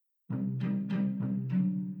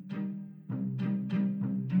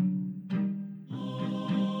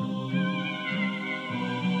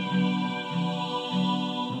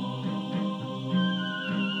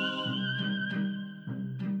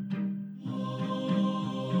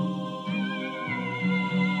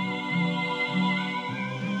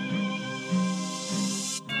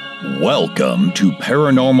Welcome to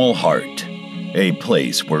Paranormal Heart, a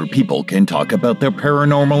place where people can talk about their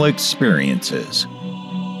paranormal experiences.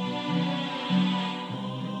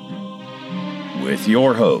 With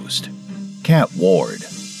your host, Kat Ward.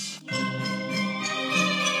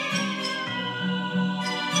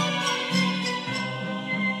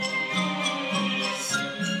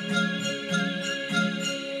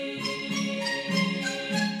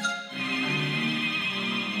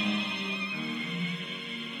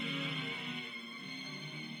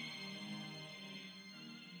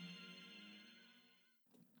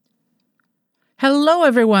 Hello,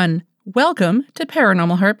 everyone. Welcome to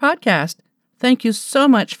Paranormal Heart Podcast. Thank you so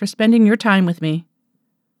much for spending your time with me.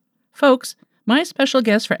 Folks, my special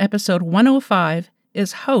guest for episode 105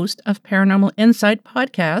 is host of Paranormal Insight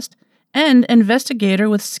Podcast and investigator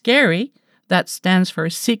with SCARY, that stands for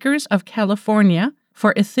Seekers of California,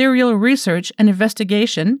 for Ethereal Research and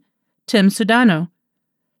Investigation, Tim Sudano.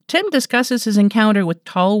 Tim discusses his encounter with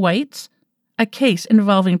tall whites, a case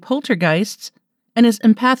involving poltergeists, and his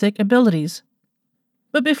empathic abilities.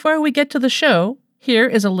 But before we get to the show, here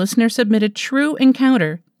is a listener-submitted true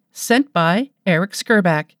encounter sent by Eric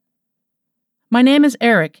Skurback. My name is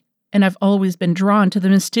Eric, and I've always been drawn to the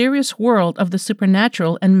mysterious world of the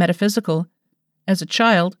supernatural and metaphysical. As a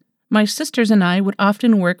child, my sisters and I would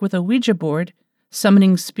often work with a Ouija board,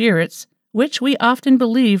 summoning spirits, which we often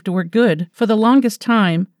believed were good. For the longest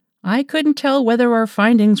time, I couldn't tell whether our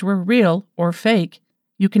findings were real or fake.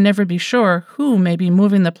 You can never be sure who may be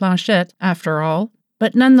moving the planchette, after all.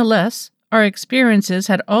 But nonetheless, our experiences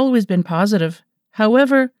had always been positive.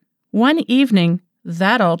 However, one evening,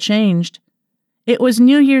 that all changed. It was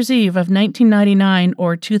New Year's Eve of 1999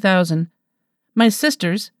 or 2000. My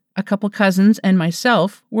sisters, a couple cousins, and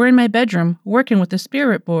myself were in my bedroom working with the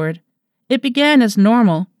spirit board. It began as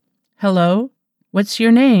normal. Hello? What's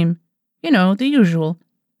your name? You know, the usual.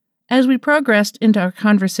 As we progressed into our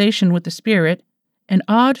conversation with the spirit, an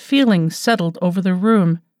odd feeling settled over the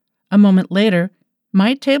room. A moment later,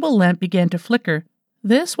 my table lamp began to flicker.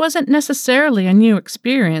 This wasn't necessarily a new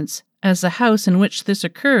experience, as the house in which this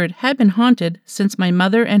occurred had been haunted since my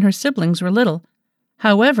mother and her siblings were little.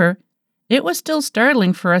 However, it was still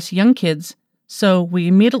startling for us young kids, so we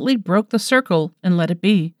immediately broke the circle and let it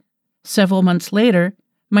be. Several months later,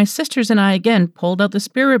 my sisters and I again pulled out the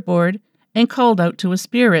spirit board and called out to a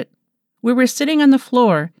spirit. We were sitting on the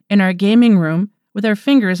floor in our gaming room with our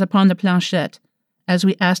fingers upon the planchette, as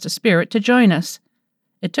we asked a spirit to join us.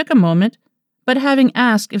 It took a moment, but having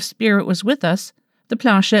asked if spirit was with us, the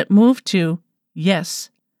planchette moved to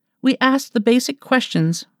yes. We asked the basic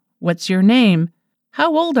questions, what's your name,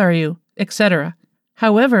 how old are you, etc.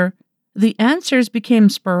 However, the answers became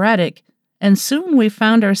sporadic, and soon we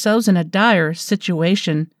found ourselves in a dire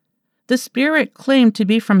situation. The spirit claimed to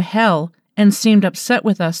be from hell and seemed upset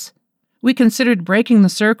with us. We considered breaking the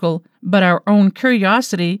circle, but our own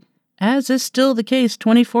curiosity, as is still the case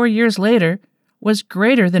 24 years later, was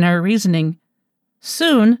greater than our reasoning.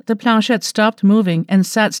 Soon, the planchette stopped moving and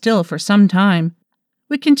sat still for some time.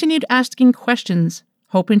 We continued asking questions,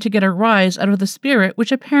 hoping to get a rise out of the spirit,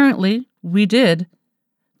 which apparently we did.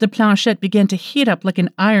 The planchette began to heat up like an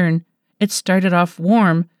iron. It started off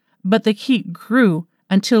warm, but the heat grew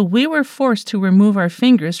until we were forced to remove our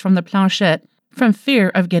fingers from the planchette from fear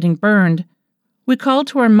of getting burned. We called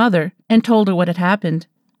to our mother and told her what had happened.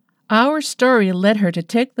 Our story led her to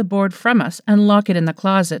take the board from us and lock it in the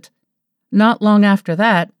closet. Not long after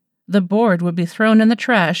that, the board would be thrown in the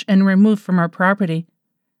trash and removed from our property.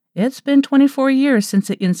 It's been 24 years since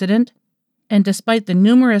the incident, and despite the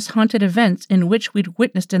numerous haunted events in which we'd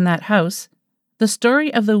witnessed in that house, the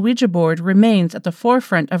story of the Ouija board remains at the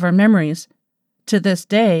forefront of our memories. To this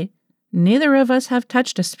day, neither of us have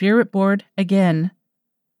touched a spirit board again.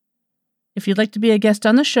 If you'd like to be a guest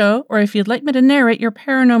on the show, or if you'd like me to narrate your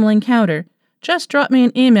paranormal encounter, just drop me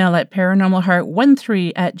an email at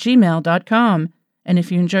paranormalheart13@gmail.com. And if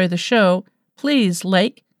you enjoy the show, please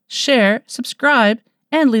like, share, subscribe,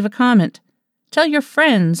 and leave a comment. Tell your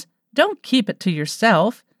friends. Don't keep it to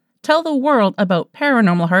yourself. Tell the world about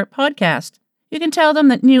Paranormal Heart Podcast. You can tell them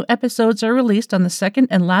that new episodes are released on the second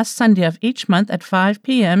and last Sunday of each month at 5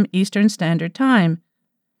 p.m. Eastern Standard Time.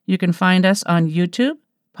 You can find us on YouTube,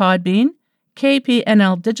 Podbean,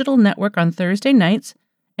 KPNL Digital Network on Thursday nights,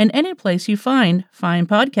 and any place you find fine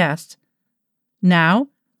podcasts. Now,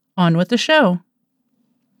 on with the show.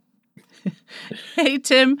 Hey,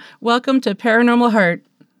 Tim. Welcome to Paranormal Heart.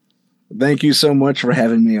 Thank you so much for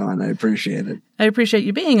having me on. I appreciate it. I appreciate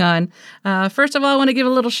you being on. First of all, I want to give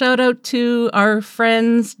a little shout out to our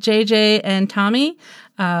friends JJ and Tommy.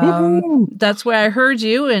 That's where I heard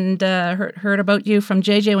you and heard about you from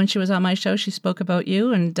JJ when she was on my show. She spoke about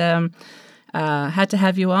you and had to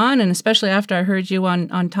have you on, and especially after I heard you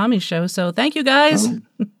on Tommy's show. So thank you, guys.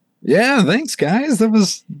 Yeah, thanks, guys. That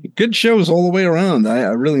was good shows all the way around. I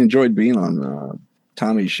really enjoyed being on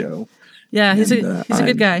Tommy's show. Yeah, he's a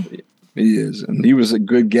good guy. He is, and he was a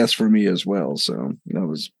good guest for me as well. So that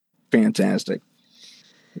was fantastic.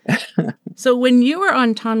 So when you were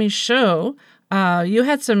on Tommy's show, you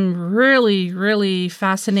had some really, really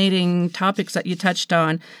fascinating topics that you touched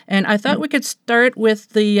on. And I thought we could start with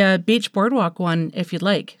the Beach Boardwalk one, if you'd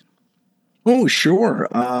like. Oh, sure.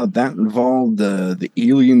 That involved the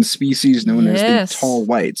alien species known as the tall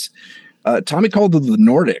whites. Tommy called them the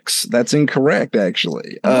Nordics. That's incorrect,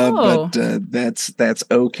 actually. But that's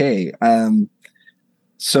okay.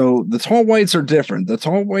 So the tall whites are different. The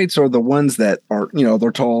tall whites are the ones that are,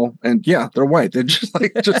 they're tall and yeah, they're white. They're just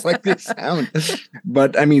like they sound.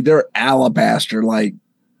 But I mean, they're alabaster, like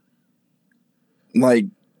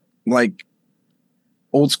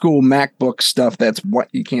old school MacBook stuff. That's what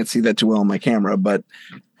you can't see that too well on my camera, but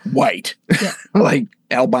white, like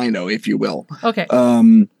albino, if you will. Okay.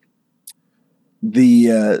 They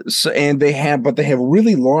have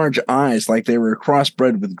really large eyes, like they were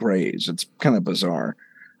crossbred with grays. It's kind of bizarre.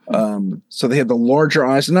 So they have the larger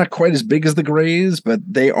eyes, not quite as big as the grays, but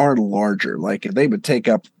they are larger. Like they would take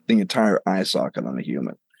up the entire eye socket on a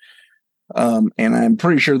human. And I'm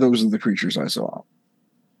pretty sure those are the creatures I saw.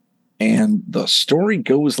 And the story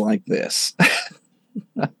goes like this.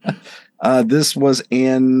 This was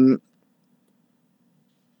in,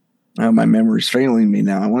 my memory's failing me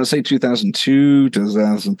now. I want to say 2002,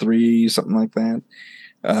 2003, something like that.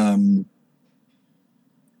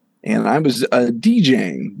 And I was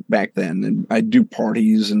DJing back then, and I'd do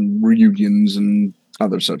parties and reunions and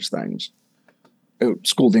other such things,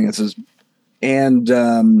 school dances.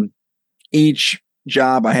 And each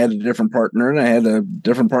job I had a different partner, and I had a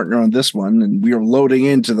different partner on this one, and we were loading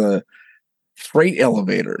into the freight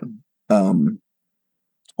elevator all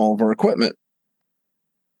of our equipment.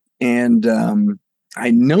 And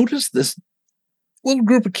I noticed this little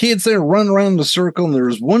group of kids there running around in a circle, and there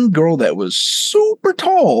was one girl that was super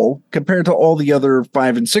tall compared to all the other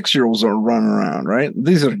 5 and 6 year olds that were running around, right?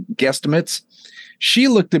 These are guesstimates. She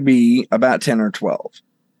looked to be about 10 or 12,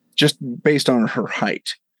 just based on her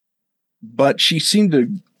height. But she seemed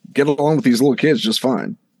to get along with these little kids just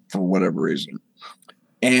fine for whatever reason.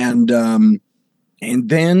 And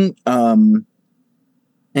then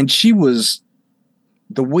she was,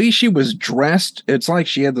 the way she was dressed, it's like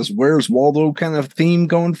she had this Where's Waldo kind of theme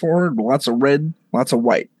going for her. Lots of red, lots of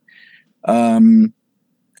white. And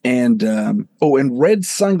red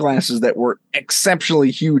sunglasses that were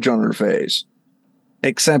exceptionally huge on her face.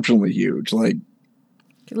 Exceptionally huge. Like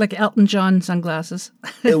Elton John sunglasses.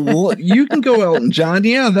 You can go Elton John.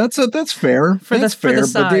 Yeah, that's fair. For the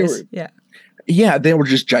size. But they were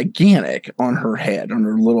just gigantic on her head, on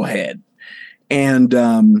her little head.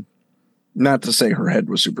 And, not to say her head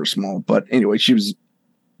was super small, but anyway, she was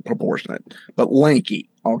proportionate, but lanky.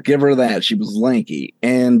 I'll give her that. She was lanky.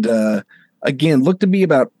 And again, looked to be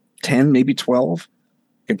about 10, maybe 12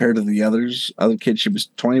 compared to the other kids she was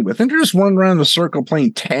 20 with. And they're just running around in a circle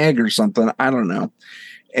playing tag or something. I don't know.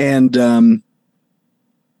 And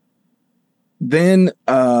then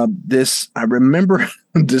this, I remember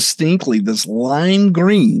distinctly, this lime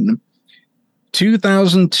green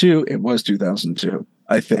 2002. It was 2002.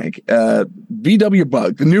 I think, VW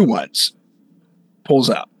Bug, the new ones, pulls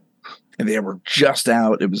up. And they were just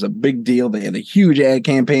out. It was a big deal. They had a huge ad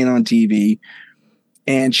campaign on TV.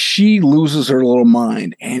 And she loses her little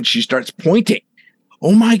mind. And she starts pointing.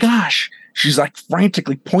 Oh, my gosh. She's like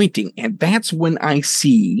frantically pointing. And that's when I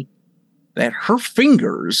see that her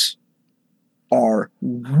fingers are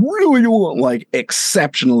really long, like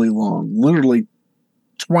exceptionally long. Literally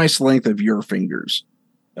twice the length of your fingers.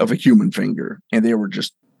 Of a human finger, and they were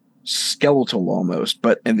just skeletal almost,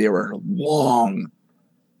 and they were long.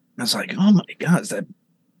 I was like, oh my God, is that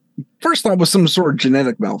first thought was some sort of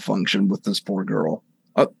genetic malfunction with this poor girl.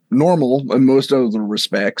 Normal in most other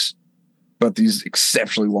respects, but these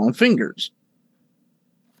exceptionally long fingers.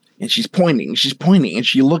 And she's pointing, and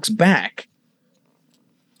she looks back,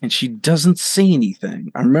 and she doesn't say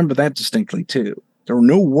anything. I remember that distinctly too. There were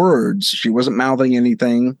no words. She wasn't mouthing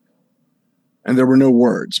anything. And there were no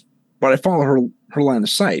words, but I follow her line of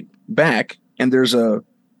sight back, and there's a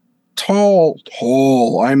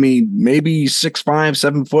tall, I mean, maybe 6'5",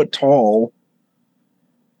 7 foot tall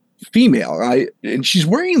female. And she's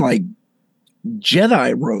wearing like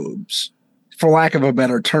Jedi robes, for lack of a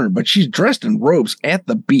better term, but she's dressed in robes at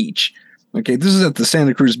the beach. Okay, this is at the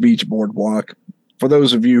Santa Cruz Beach Boardwalk. For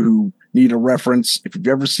those of you who need a reference, if you've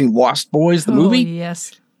ever seen Lost Boys, the movie.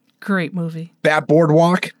 Yes. Great movie. That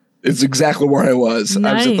boardwalk is exactly where I was.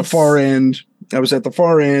 Nice. I was at the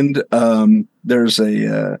far end. There's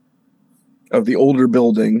of the older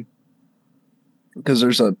building, because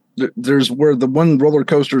there's where the one roller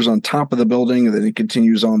coaster is on top of the building, and then it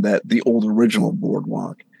continues on the old original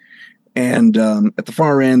boardwalk. And at the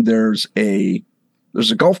far end, there's a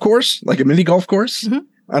golf course, like a mini golf course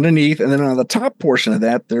underneath, and then on the top portion of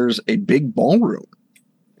that, there's a big ballroom,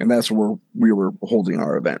 and that's where we were holding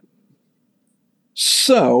our event.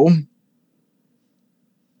 So,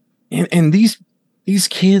 and these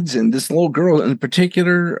kids and this little girl in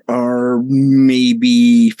particular are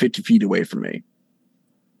maybe 50 feet away from me.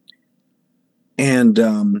 And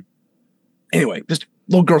anyway, this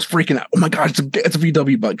little girl's freaking out. Oh my God, it's a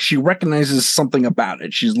VW bug. She recognizes something about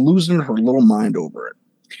it. She's losing her little mind over it.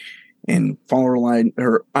 And follow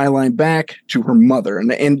her eye line back to her mother.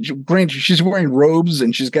 And granted, she's wearing robes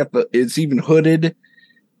and she's got it's even hooded.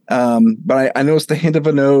 But I noticed the hint of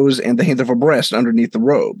a nose and the hint of a breast underneath the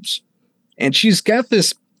robes. And she's got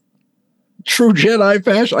this true Jedi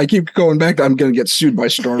fashion. I keep going back to I'm going to get sued by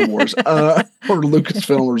Star Wars or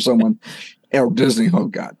Lucasfilm or someone. Or Disney. Oh,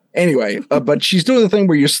 God. Anyway, but she's doing the thing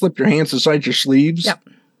where you slip your hands inside your sleeves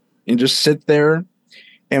and just sit there.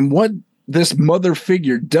 And what this mother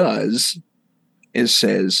figure does is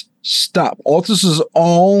says, stop. This is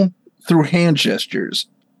all through hand gestures.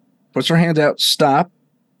 Puts her hand out, stop.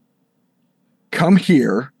 Come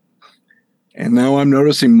here. And now I'm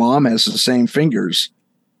noticing Mom has the same fingers.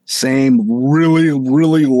 Same really,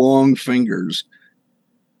 really long fingers.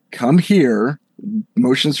 Come here.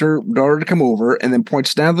 Motions her daughter to come over and then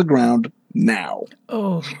points down to the ground now.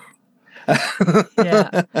 Oh.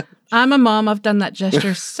 Yeah. I'm a mom. I've done that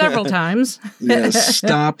gesture several times. Yes.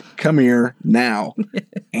 Stop. Come here now.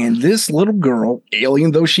 And this little girl,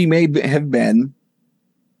 alien though she may have been,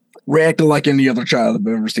 reacted like any other child I've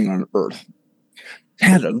ever seen on Earth.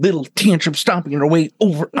 Had a little tantrum stomping her way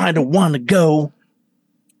over. I don't want to go.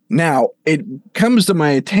 Now, it comes to my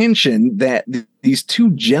attention that these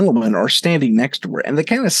two gentlemen are standing next to her, and they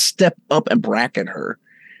kind of step up and bracket her.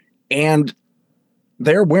 And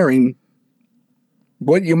they're wearing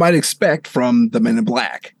what you might expect from the Men in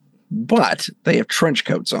Black, but they have trench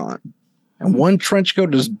coats on. And one trench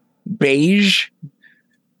coat is beige,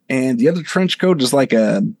 and the other trench coat is like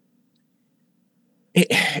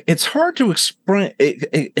it's hard to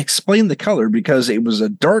explain the color because it was a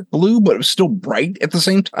dark blue, but it was still bright at the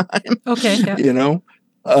same time. Okay. Yeah. You know,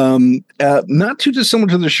 not too dissimilar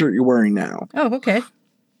to the shirt you're wearing now. Oh, okay.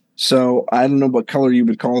 So I don't know what color you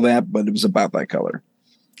would call that, but it was about that color.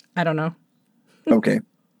 I don't know. Okay.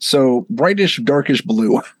 So brightish, darkish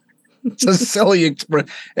blue. It's a silly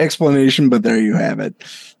explanation, but there you have it.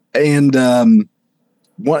 And,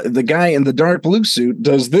 the guy in the dark blue suit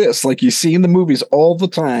does this, like you see in the movies all the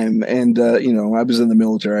time. And, I was in the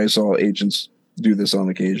military. I saw agents do this on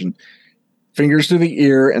occasion. Fingers to the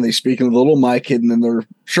ear, and they speak in a little mic hidden in their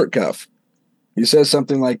shirt cuff. He says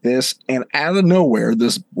something like this, and out of nowhere,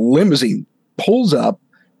 this limousine pulls up.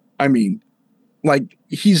 I mean, like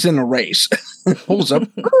he's in a race. Pulls up.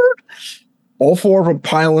 All four of them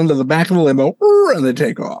pile into the back of the limo, and they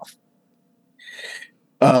take off.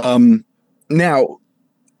 Now,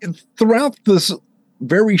 throughout this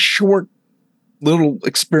very short little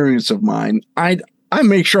experience of mine, I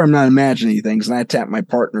make sure I'm not imagining things, and I tap my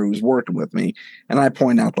partner who's working with me, and I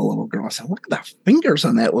point out the little girl. I said, look at the fingers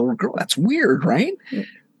on that little girl. That's weird, right? Yeah.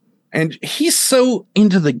 And he's so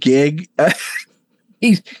into the gig.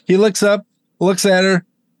 He looks up, looks at her.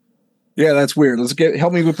 Yeah, that's weird.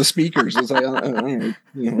 Help me with the speakers. It's like, all right.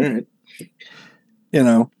 Yeah, all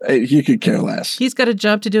right. He could care less. He's got a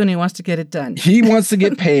job to do and he wants to get it done. He wants to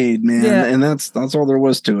get paid, man. Yeah. And that's all there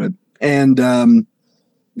was to it. And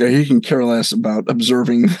he can care less about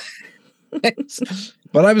observing things.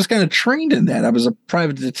 But I was kind of trained in that. I was a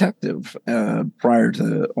private detective prior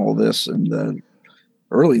to all this in the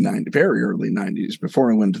very early 90s,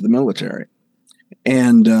 before I went to the military.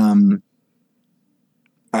 And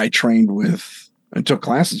I trained I took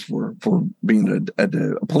classes for being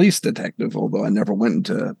a police detective, although I never went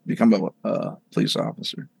to become a police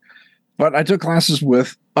officer. But I took classes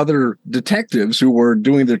with other detectives who were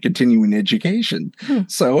doing their continuing education.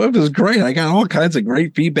 So it was great. I got all kinds of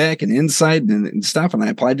great feedback and insight and stuff, and I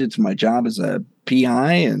applied it to my job as a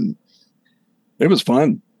PI, and it was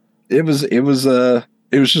fun. It was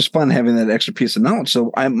just fun having that extra piece of knowledge.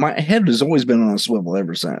 So my head has always been on a swivel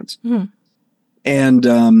ever since.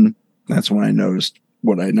 And that's when I noticed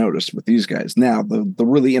what I noticed with these guys. Now, the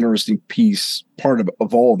really interesting part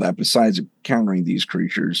of all of that, besides encountering these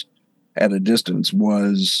creatures at a distance,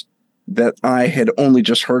 was that I had only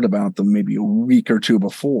just heard about them maybe a week or two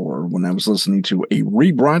before when I was listening to a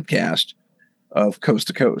rebroadcast of Coast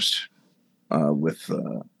to Coast with,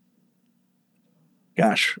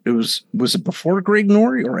 was it before Greg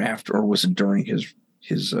Norrie or after, or was it during his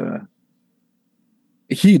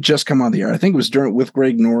he had just come on the air. I think it was with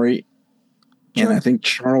Greg Norrie. And I think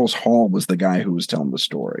Charles Hall was the guy who was telling the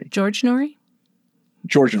story. George Norrie?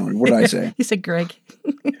 George Norrie. What did I say? You said Greg.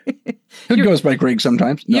 It goes by Greg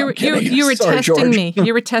sometimes. No, you were Sorry, testing George. me.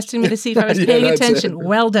 You were testing me to see if I was paying attention.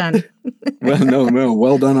 Well done.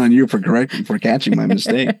 Well done on you for catching my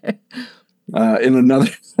mistake.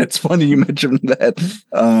 It's funny you mentioned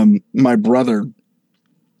that. My brother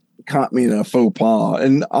caught me in a faux pas,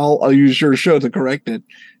 and I'll use your show to correct it.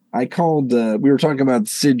 I called, we were talking about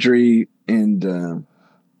Sidri and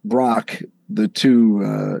Brock, the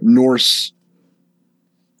two Norse,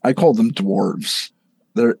 I call them dwarves.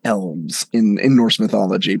 They're elves in Norse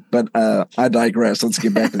mythology, but I digress. Let's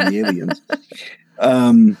get back to the aliens.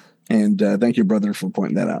 And thank you, brother, for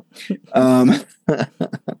pointing that out.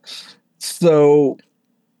 So,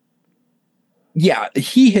 yeah,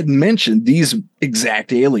 he had mentioned these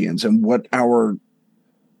exact aliens and what our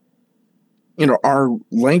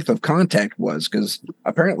length of contact was, because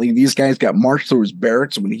apparently these guys got marched through his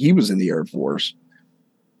barracks when he was in the Air Force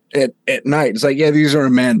at night. It's like, yeah, these are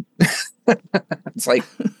men. It's like,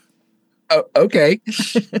 oh, okay.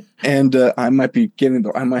 And I might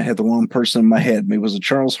have the wrong person in my head. Maybe it was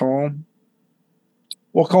Charles Hall.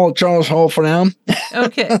 We'll call it Charles Hall for now.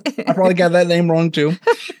 Okay. I probably got that name wrong too.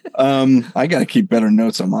 I got to keep better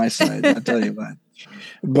notes on my side. I tell you what.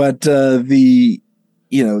 But they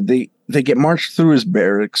get marched through his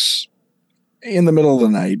barracks in the middle of the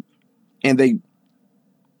night, and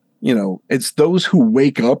it's those who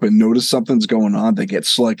wake up and notice something's going on that get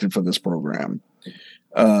selected for this program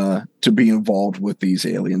to be involved with these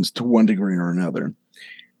aliens to one degree or another.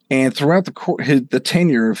 And throughout the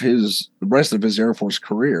tenure of the rest of his Air Force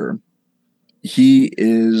career, he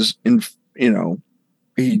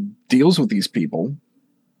he deals with these people,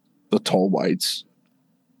 the tall whites,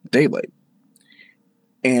 daily.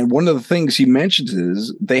 And one of the things he mentions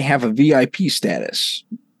is they have a VIP status.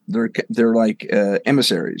 They're like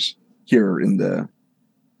emissaries here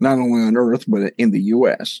not only on Earth, but in the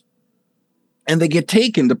U.S. And they get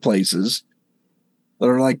taken to places that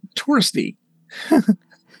are like touristy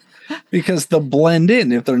because they'll blend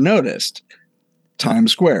in if they're noticed.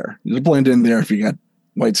 Times Square. You blend in there if you got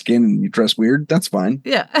white skin and you dress weird. That's fine.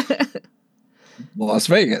 Yeah. Las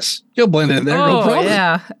Vegas. You'll blend in there. No problem.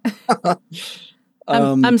 Yeah.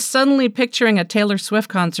 I'm suddenly picturing a Taylor Swift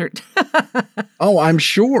concert. Oh, I'm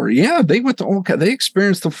sure. Yeah, they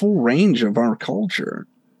experienced the full range of our culture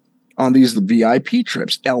on these VIP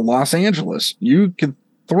trips. Los Angeles, you could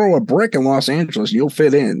throw a brick in Los Angeles, you'll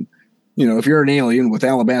fit in. If you're an alien with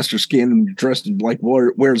alabaster skin and dressed like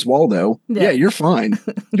Where's Waldo, yeah, you're fine.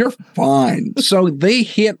 You're fine. So they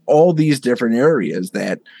hit all these different areas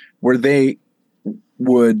where they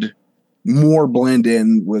would more blend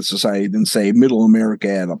in with society than, say, Middle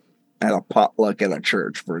America at a potluck at a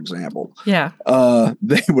church, for example. Yeah.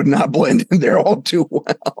 They would not blend in there all too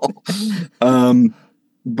well. And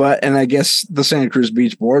I guess the Santa Cruz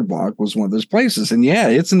Beach Boardwalk was one of those places. And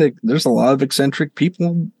yeah, there's a lot of eccentric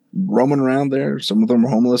people roaming around there. Some of them were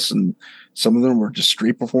homeless and some of them were just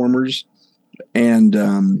street performers.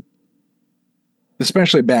 And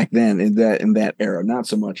especially back then in that era, not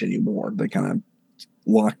so much anymore. They kind of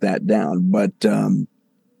locked that down. But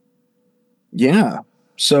yeah.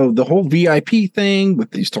 So the whole VIP thing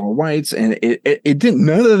with these tall whites, and it didn't,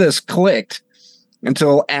 none of this clicked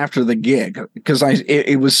until after the gig, because I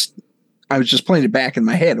was just playing it back in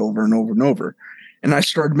my head over and over and over. And I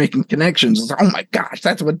started making connections. I was like,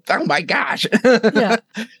 oh my gosh. Yeah.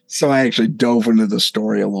 So I actually dove into the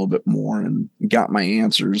story a little bit more and got my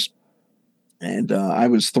answers. And I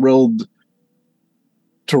was thrilled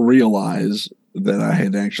to realiast that I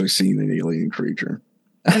had actually seen an alien creature.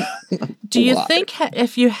 Do you think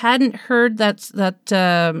if you hadn't heard that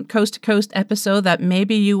Coast to Coast episode, that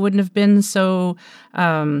maybe you wouldn't have been so,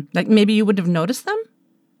 maybe you wouldn't have noticed them?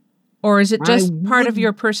 Or is it just part of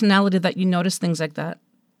your personality that you notice things like that?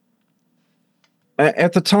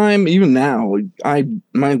 At the time, even now,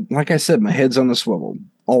 like I said, my head's on the swivel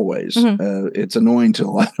always. Mm-hmm. It's annoying to a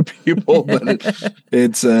lot of people, but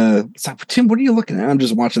it's like, Tim, what are you looking at? I'm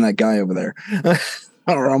just watching that guy over there.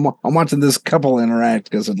 or I'm watching this couple interact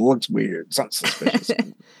because it looks weird. Something suspicious.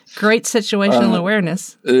 Great situational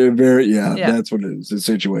awareness. Yeah, that's what it is. It's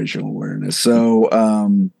situational awareness. So,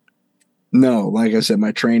 no, like I said,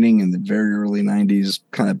 my training in the very early 90s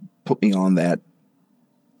kind of put me on that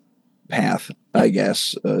path, I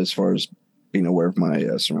guess, as far as being aware of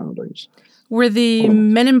my surroundings. Were the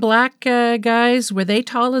Men in Black guys, were they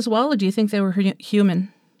tall as well, or do you think they were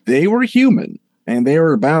human? They were human, and they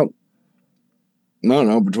were about,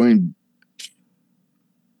 between,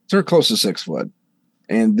 they're close to 6 foot.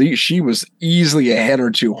 And she was easily a head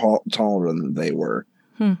or two taller than they were.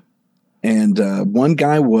 And one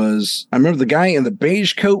guy was, I remember the guy in the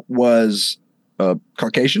beige coat was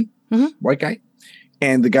Caucasian, white guy.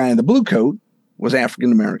 And the guy in the blue coat was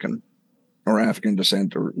African American or African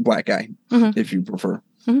descent or black guy, if you prefer.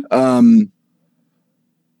 The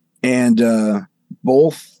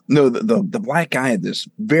black guy had this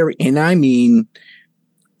and I mean,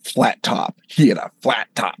 flat top. He had a flat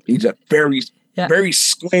top. He's a very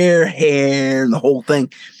square hair and the whole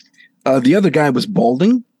thing. The other guy was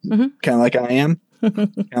balding, kind of like I am.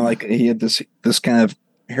 Kind of like he had this kind of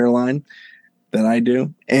hairline that I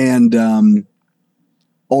do. And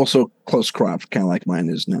also close cropped, kind of like mine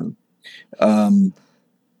is now. And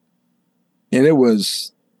it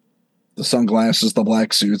was the sunglasses, the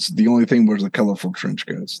black suits. The only thing was the colorful trench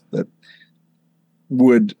coats that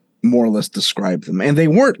would more or less describe them. And they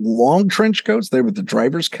weren't long trench coats. They were the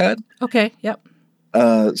driver's cut. Okay. Yep.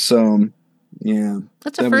 So, yeah.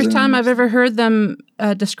 That's the first time I've ever heard them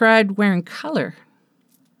described wearing color.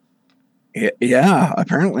 Yeah.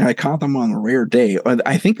 Apparently I caught them on a rare day.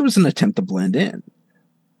 I think it was an attempt to blend in.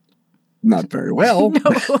 Not very well.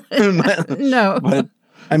 No. But,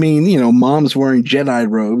 I mean, mom's wearing Jedi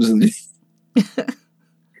robes and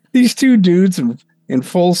these two dudes in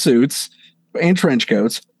full suits and trench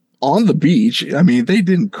coats on the beach. I mean, they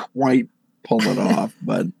didn't quite pull it off,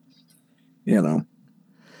 but, And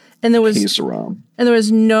there was case around. And there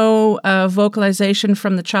was no vocalization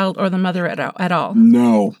from the child or the mother at all.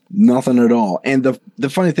 No, nothing at all. And the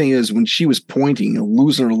funny thing is, when she was pointing and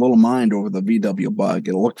losing her little mind over the VW bug,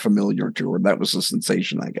 it looked familiar to her. That was the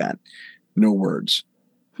sensation I got. No words.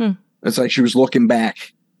 It's like she was looking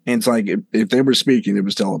back, and it's like if they were speaking, it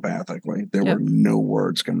was telepathically. There were no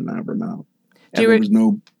words coming out of her mouth. And there was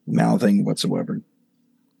no mouthing whatsoever.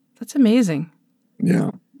 That's amazing.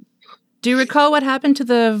 Yeah. Do you recall what happened to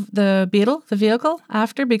the Beetle, the vehicle,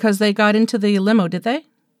 after? Because they got into the limo, did they?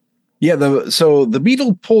 Yeah. So the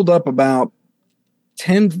Beetle pulled up about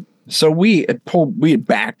 10. So we had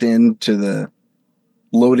backed into the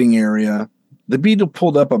loading area. The Beetle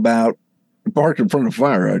pulled up parked in front of a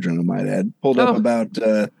fire hydrant, I might add. Pulled up about,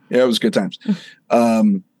 it was good times.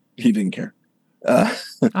 He didn't care.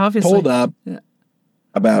 Obviously. Pulled up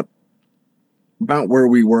about where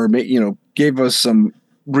we were, gave us some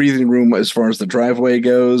breathing room as far as the driveway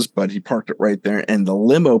goes, but he parked it right there, and the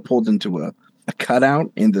limo pulled into a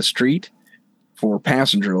cutout in the street for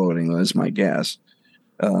passenger loading, is my guess.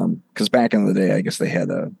 Because back in the day, I guess they had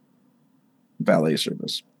a valet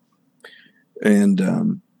service.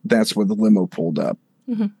 And that's where the limo pulled up.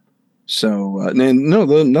 So,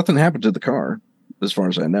 nothing happened to the car, as far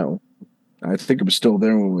as I know. I think it was still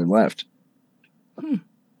there when we left.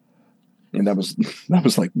 And that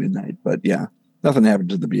was like midnight, but yeah. Nothing happened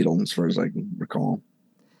to the Beetle, as far as I can recall.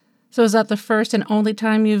 So is that the first and only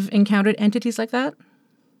time you've encountered entities like that?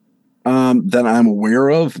 That I'm aware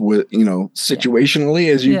of, with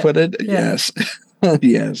situationally, as you put it. Yeah. Yes,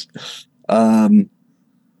 yes.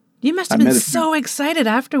 You must have been so excited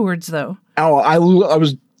afterwards, though. Oh,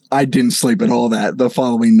 I didn't sleep at all the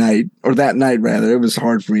following night, or that night rather. It was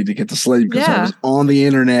hard for me to get to sleep because I was on the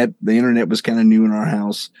internet. The internet was kind of new in our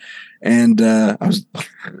house, and I was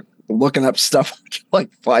looking up stuff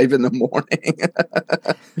like 5 a.m.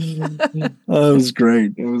 It was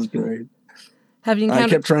great. Have you encountered?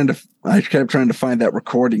 I kept trying to find that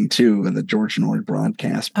recording too of the George Nord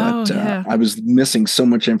broadcast, but I was missing so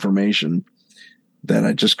much information that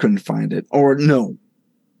I just couldn't find it. Or no,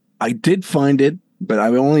 I did find it, but I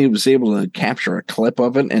only was able to capture a clip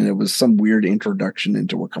of it, and it was some weird introduction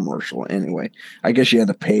into a commercial. Anyway, I guess you had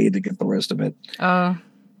to pay to get the rest of it.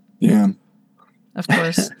 Yeah. Of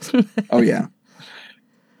course. Oh, yeah.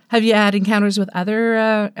 Have you had encounters with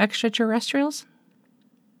other extraterrestrials?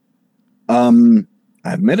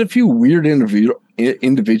 I've met a few weird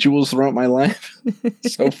individuals throughout my life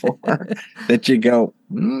so far that you go,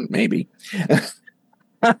 maybe.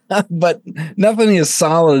 But nothing as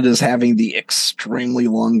solid as having the extremely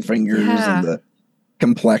long fingers and the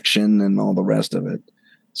complexion and all the rest of it.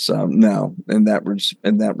 So, no, in that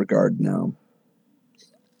regard, no.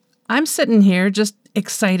 I'm sitting here just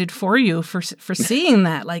excited for you for seeing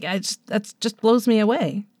that. Like, that just blows me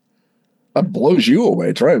away. It blows you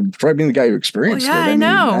away. Try being the guy who experienced Well, yeah, it. I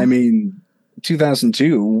know. I mean,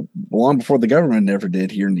 2002, long before the government ever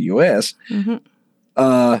did here in the U.S. Mm-hmm.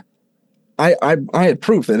 I had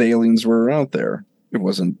proof that aliens were out there. It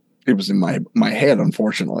was in my head,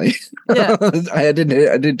 unfortunately. Yeah. I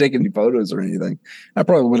didn't take any photos or anything. I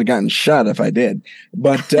probably would have gotten shot if I did,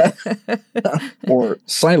 but or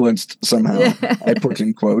silenced somehow. Yeah. I put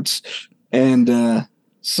in quotes, and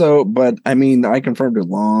but I mean, I confirmed it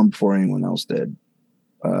long before anyone else did.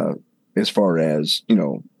 As far as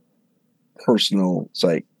personal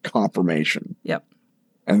confirmation. Yep.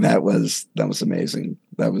 And that was amazing.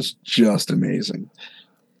 That was just amazing.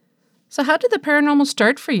 So how did the paranormal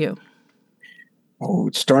start for you? Oh,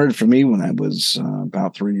 it started for me when I was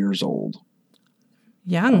about 3 years old.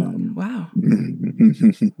 Young. Wow.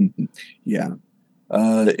 Yeah.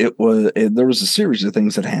 There was a series of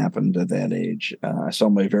things that happened at that age. I saw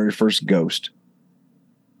my very first ghost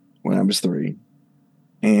when I was 3.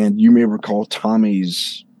 And you may recall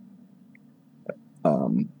Tommy's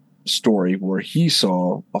story where he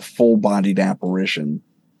saw a full-bodied apparition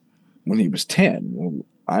when he was 10. Well,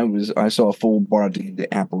 I saw a full-bodied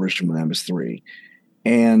apparition when I was 3.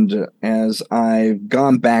 And as I've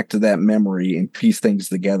gone back to that memory and pieced things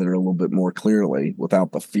together a little bit more clearly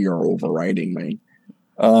without the fear overriding me,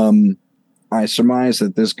 I surmise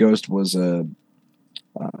that this ghost was a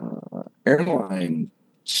airline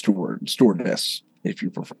stewardess, if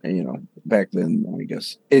you prefer, back then, I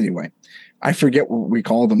guess. Anyway, I forget what we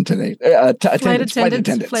call them today. Flight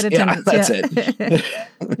attendants. Yeah, that's it.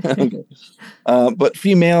 Okay. But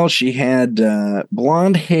female, she had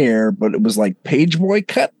blonde hair, but it was like page boy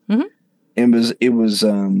cut. Mm-hmm. It was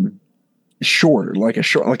short, like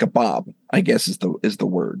a bob, I guess is the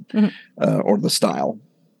word, or the style.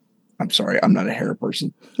 I'm sorry, I'm not a hair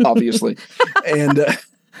person, obviously, and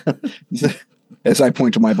as I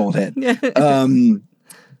point to my bald head,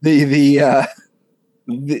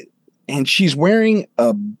 and she's wearing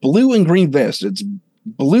a blue and green vest. It's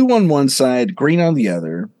blue on one side, green on the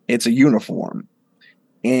other. It's a uniform,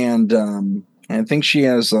 and I think she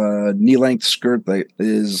has a knee-length skirt that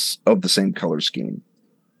is of the same color scheme.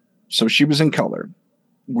 So she was in color,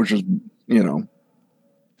 which is,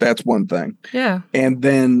 that's one thing. Yeah. And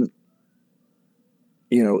then,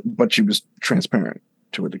 but she was transparent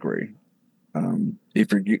to a degree.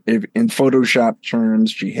 If in Photoshop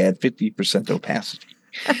terms, she had 50% opacity.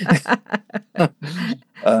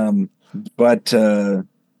 But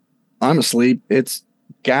I'm asleep. It's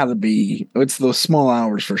those small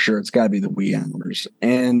hours for sure. It's gotta be the wee hours.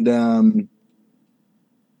 And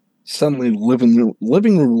suddenly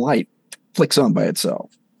living room light flicks on by itself.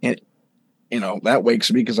 And that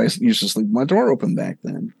wakes me because I used to sleep with my door open back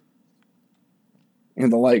then. And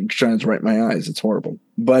the light shines right in my eyes. It's horrible.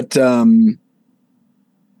 But in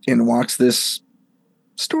walks this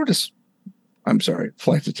stewardess. I'm sorry,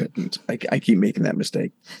 flight attendant. I keep making that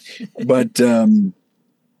mistake. But and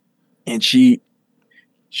she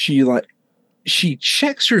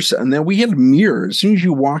checks herself. And then we had a mirror. As soon as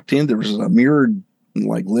you walked in, there was a mirrored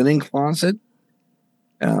linen closet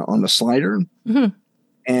on the slider. Mm-hmm.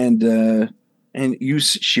 And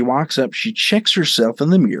she walks up. She checks herself in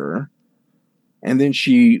the mirror. And then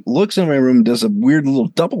she looks in my room and does a weird little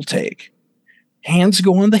double take. Hands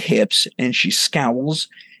go on the hips, and she scowls.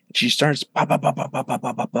 She starts bah, bah, bah, bah, bah, bah,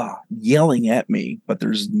 bah, bah, bah, yelling at me, but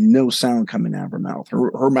there's no sound coming out of her mouth.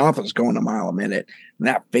 Her mouth is going a mile a minute, and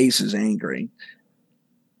that face is angry.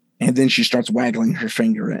 And then she starts waggling her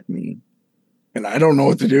finger at me. And I don't know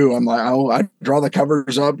what to do. I'm like, I draw the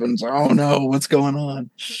covers up and say, oh no, what's going on?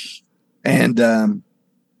 And I'm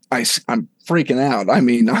freaking out. I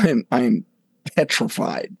mean, I'm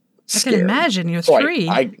petrified. Scared. I can imagine you're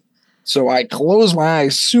 3. So I close my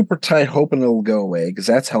eyes super tight, hoping it'll go away, because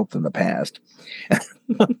that's helped in the past.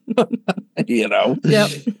 Yep.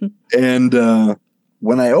 And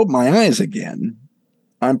when I open my eyes again,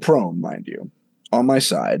 I'm prone, mind you, on my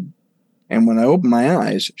side. And when I open my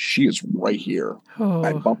eyes, she is right here. Oh.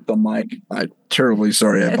 I bumped the mic. I'm terribly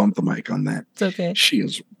sorry I bumped the mic on that. It's okay. She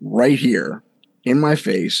is right here in my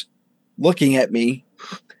face, looking at me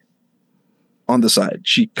on the side.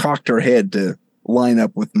 She cocked her head to line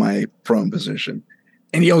up with my prone position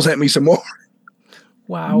and yells at me some more.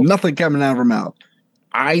 Wow. Nothing coming out of her mouth.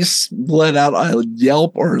 I let out a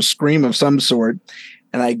yelp or a scream of some sort,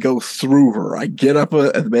 and I go through her. I get up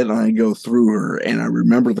at the bed and I go through her, and I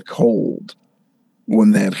remember the cold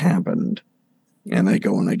when that happened. And I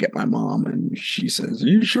go and I get my mom, and she says, "Are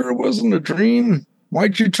you sure it wasn't a dream?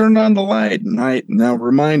 Why'd you turn on the light?" And I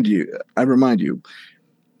remind you,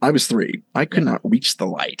 I was 3. I could not reach the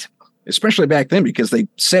light, especially back then because they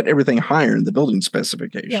set everything higher in the building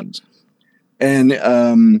specifications. Yep.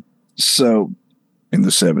 And so in the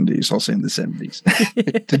 70s, I'll say in the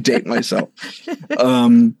 70s to date myself.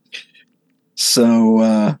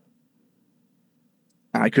 So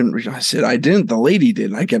I couldn't reach. I said I didn't. The lady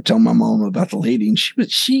did. And I kept telling my mom about the lady, and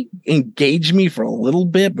she engaged me for a little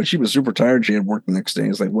bit, but she was super tired. She had work the next day.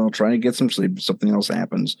 It's like, well, try and get some sleep. If something else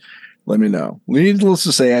happens, let me know. Needless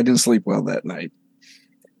to say, I didn't sleep well that night,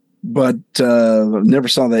 but never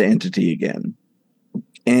saw that entity again.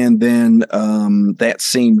 And then that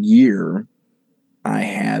same year, I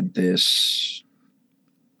had this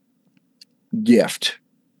gift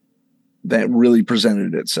that really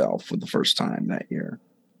presented itself for the first time that year.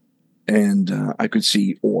 And I could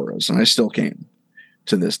see auras, and I still can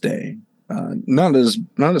to this day. Not as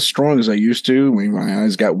strong as I used to. I mean, my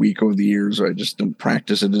eyes got weak over the years. So I just don't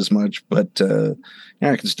practice it as much, but I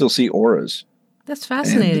can still see auras. That's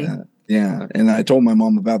fascinating. And, and I told my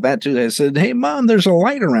mom about that too. I said, "Hey, Mom, there's a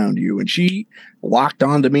light around you," and she locked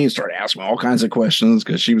onto me and started asking me all kinds of questions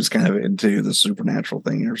because she was kind of into the supernatural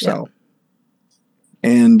thing herself. Yep.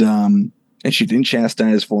 And she didn't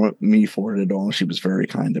chastise me for it at all. She was very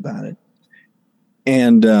kind about it.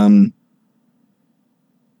 And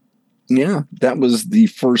that was the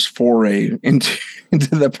first foray into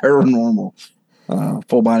the paranormal,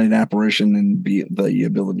 full-bodied apparition and the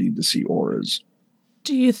ability to see auras.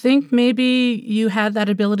 Do you think maybe you had that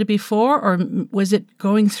ability before, or was it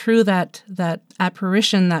going through that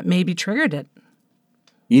apparition that maybe triggered it?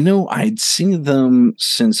 I'd seen them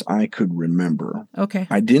since I could remember. Okay.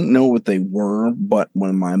 I didn't know what they were, but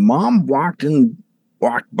when my mom walked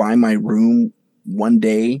by my room one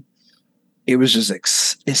day, it was just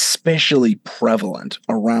especially prevalent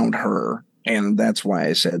around her, and that's why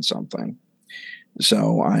I said something.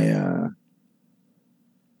 So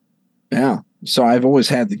So I've always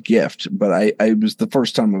had the gift, but I was the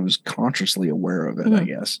first time I was consciously aware of it, I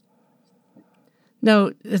guess.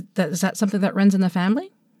 No, is that something that runs in the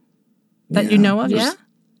family? That you know of, yeah?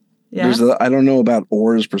 I don't know about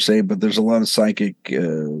auras per se, but there's a lot of psychic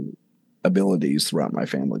abilities throughout my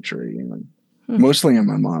family tree, mostly on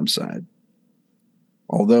my mom's side.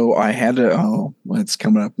 Although I had it's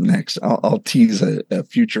coming up next. I'll tease a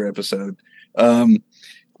future episode.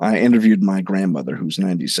 I interviewed my grandmother, who's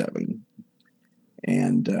 97,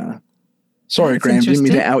 and sorry, Graham, didn't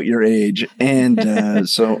mean to out your age. And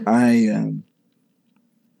so I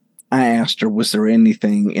asked her, was there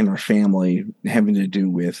anything in our family having to do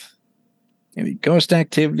with any ghost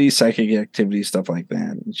activity, psychic activity, stuff like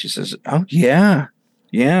that? And she says, oh, yeah.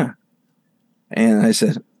 And I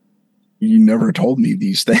said, you never told me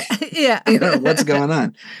these things. Yeah. What's going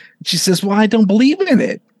on? She says, well, I don't believe in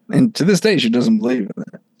it. And to this day, she doesn't believe in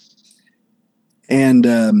it.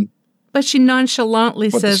 And but she nonchalantly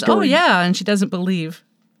says, oh, yeah, and she doesn't believe.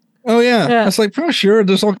 Oh, yeah. I was like, oh, sure,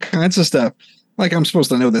 there's all kinds of stuff. Like, I'm supposed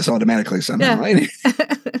to know this automatically somehow. Yeah.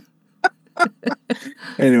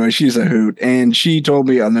 Anyway, she's a hoot. And she told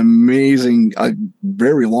me an amazing,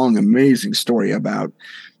 very long, amazing story about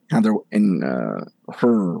how they're in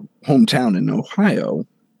her hometown in Ohio.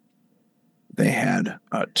 They had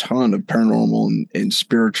a ton of paranormal and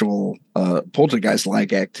spiritual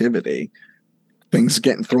poltergeist-like activity. Things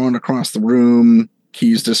getting thrown across the room,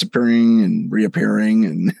 keys disappearing and reappearing.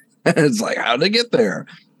 And it's like, how'd they get there?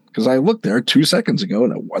 Because I looked there 2 seconds ago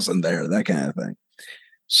and it wasn't there, that kind of thing.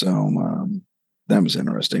 So that was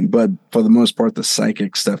interesting. But for the most part, the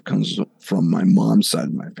psychic stuff comes from my mom's side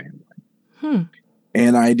of my family.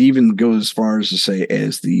 And I'd even go as far as to say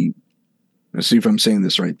let's see if I'm saying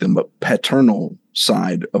this right, the paternal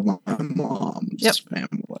side of my mom's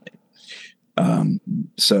family.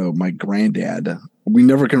 So my granddad, we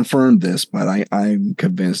never confirmed this, but I'm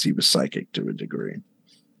convinced he was psychic to a degree.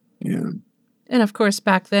 Yeah. And of course,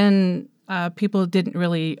 back then, people didn't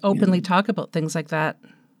really openly talk about things like that.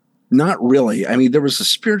 Not really. I mean, there was a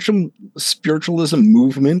spiritualism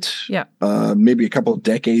movement. Yeah. Maybe a couple of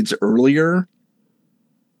decades earlier.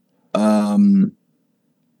 As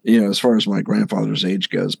far as my grandfather's age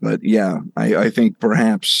goes, but yeah, I think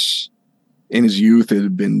perhaps in his youth it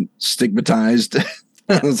had been stigmatized.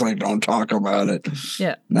 It's like, don't talk about it.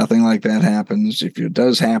 Yeah. Nothing like that happens. If it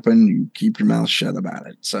does happen, you keep your mouth shut about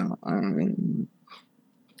it. So, I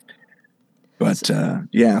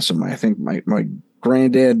think my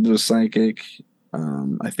granddad was psychic.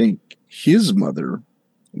 I think his mother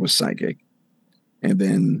was psychic. And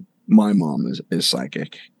then my mom is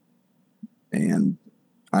psychic. And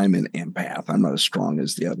I'm an empath. I'm not as strong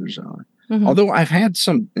as the others are. Mm-hmm. Although I've had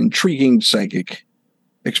some intriguing psychic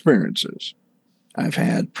experiences. I've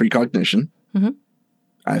had precognition. Mm-hmm.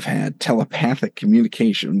 I've had telepathic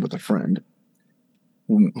communication with a friend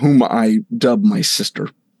whom I dub my sister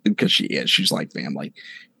because she's like family.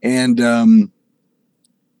 And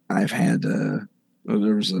I've had there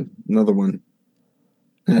was another one.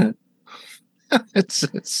 It's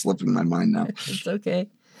slipping my mind now. It's okay.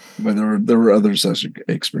 But there were other such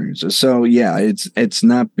experiences. So yeah, it's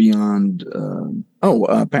not beyond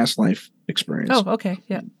past life experience. Oh, okay.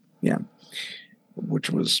 Yeah. Yeah. Which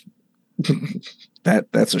was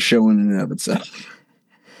that's a show in and of itself.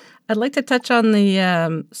 I'd like to touch on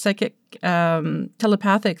the psychic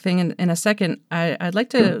telepathic thing in a second. I'd like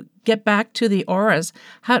to get back to the auras.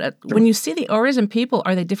 When you see the auras in people,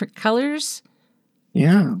 are they different colors?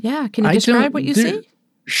 Yeah. Yeah. Can you describe what you see?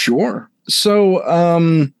 Sure.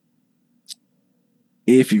 So,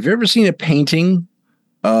 if you've ever seen a painting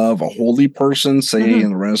of a holy person, say in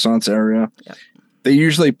the Renaissance era, they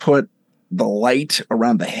usually put the light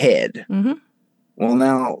around the head. Mm-hmm. Well,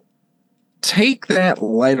 now take that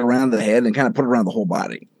light around the head and kind of put it around the whole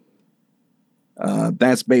body.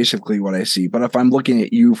 That's basically what I see. But if I'm looking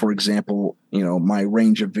at you, for example, my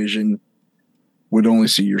range of vision would only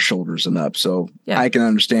see your shoulders and up. So I can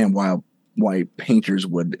understand why painters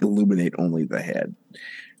would illuminate only the head.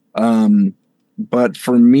 But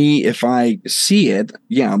for me, if I see it,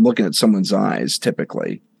 I'm looking at someone's eyes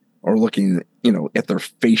typically, or looking, at their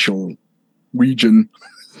facial region.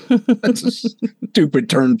 That's a stupid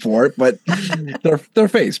term for it, but their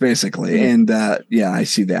face basically. And I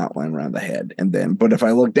see the outline around the head. But if I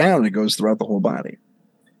look down, it goes throughout the whole body.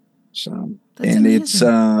 So that's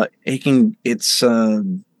amazing. It's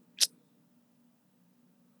kind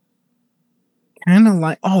of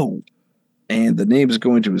like, and the name is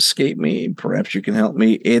going to escape me. Perhaps you can help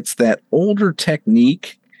me. It's that older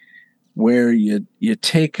technique where you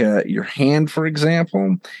take your hand, for example,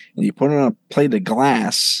 and you put it on a plate of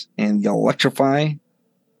glass and you electrify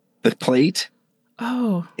the plate.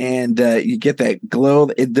 Oh. And you get that glow.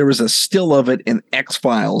 There was a still of it in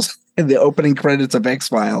X-Files, in the opening credits of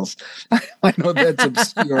X-Files. I know that's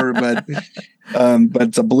obscure, but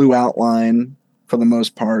it's a blue outline for the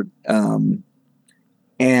most part.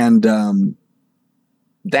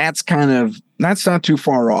 That's not too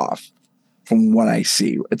far off from what I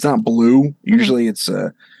see. It's not blue. Usually it's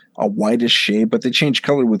a whitish shade, but they change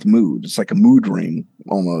color with mood. It's like a mood ring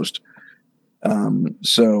almost.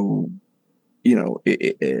 So,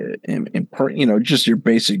 just your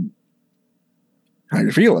basic how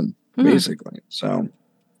you're feeling, basically. So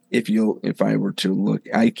if I were to look,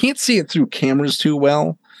 I can't see it through cameras too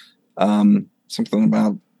well. Something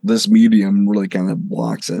about this medium really kind of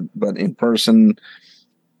blocks it, but in person,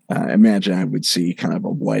 imagine I would see kind of a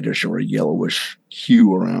whitish or a yellowish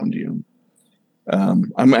hue around you.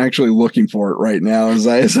 I'm actually looking for it right now as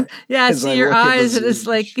I see your eyes, and it's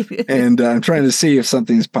like, and I'm trying to see if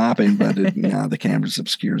something's popping, but the camera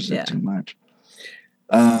obscures it too much.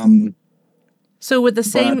 So with the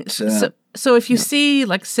same, so if you see,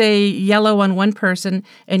 like, say, yellow on one person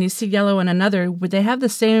and you see yellow on another, would they have the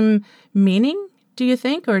same meaning, do you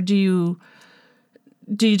think, or do you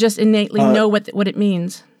just innately know what it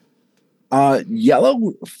means?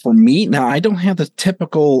 Yellow for me, now I don't have the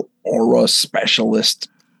typical aura specialist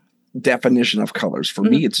definition of colors. For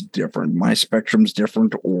me, it's different. My spectrum's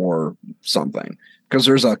different or something, because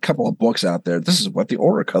there's a couple of books out there. This is what the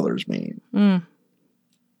aura colors mean.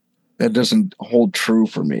 That doesn't hold true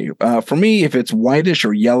for me. For me, if it's whitish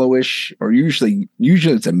or yellowish, or usually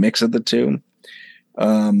it's a mix of the two,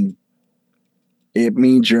 it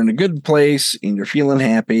means you're in a good place and you're feeling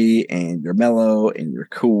happy and you're mellow and you're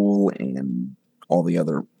cool and all the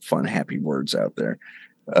other fun, happy words out there.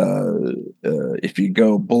 If you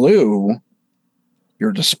go blue,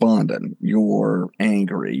 you're despondent, you're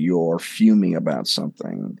angry, you're fuming about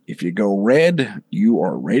something. If you go red, you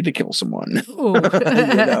are ready to kill someone.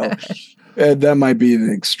 That might be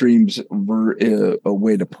an extreme a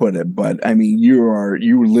way to put it, but I mean,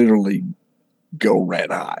 you literally go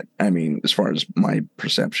red hot. I mean, as far as my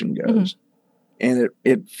perception goes, and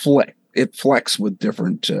it flecks with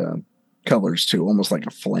different colors too, almost like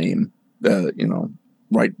a flame.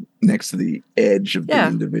 Right next to the edge of the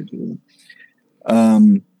individual.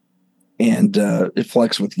 And it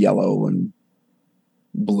flecks with yellow and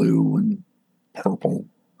blue and purple.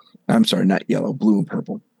 I'm sorry, not yellow, blue and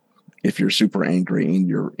purple. If you're super angry and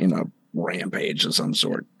you're in a rampage of some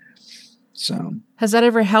sort. So, has that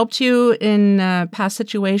ever helped you in past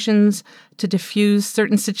situations to diffuse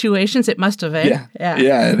certain situations? It must have, eh? Yeah,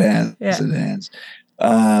 it has. Yeah. It has.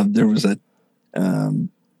 There was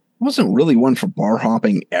wasn't really one for bar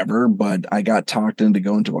hopping ever, but I got talked into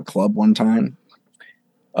going to a club one time.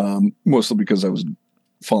 Mostly because I was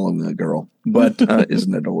following a girl, but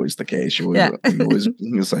isn't it always the case? He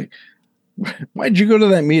was like, why'd you go to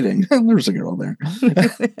that meeting? There's a girl there.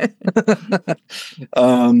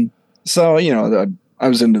 So, I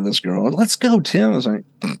was into this girl. Let's go, Tim. I was like,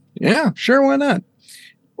 yeah, sure, why not?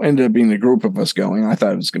 Ended up being a group of us going. I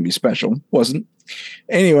thought it was going to be special. Wasn't.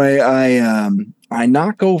 Anyway, I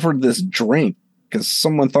knock over this drink because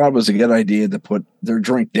someone thought it was a good idea to put their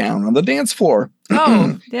drink down on the dance floor.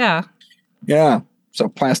 Oh, yeah. Yeah. So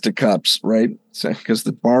plastic cups, right? So, because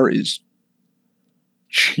the bar is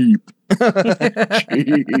cheap.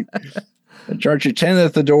 Cheap. They charge you 10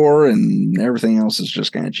 at the door and everything else is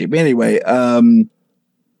just kind of cheap. Anyway,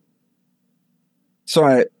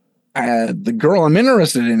 so the girl I'm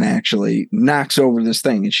interested in actually knocks over this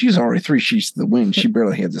thing, and she's already 3 sheets to the wind. She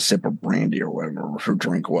barely had a sip of brandy or whatever her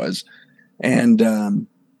drink was. And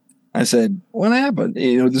I said, what happened?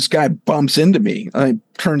 This guy bumps into me.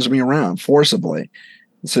 Turns me around forcibly.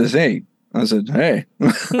 He says, hey. I said, hey,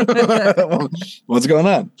 what's going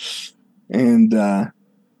on? And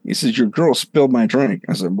he says, your girl spilled my drink.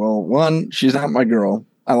 I said, well, one, she's not my girl.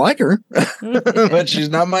 I like her, but she's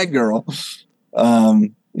not my girl.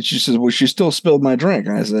 And she says, well, she still spilled my drink.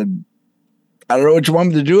 And I said, I don't know what you want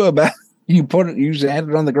me to do about it. You had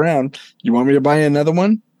it on the ground. You want me to buy another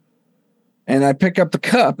one? And I pick up the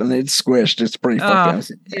cup and it's squished. It's pretty fucked up. I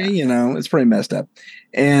said, yeah, it's pretty messed up.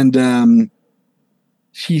 And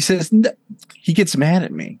he says, no. He gets mad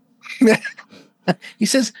at me. He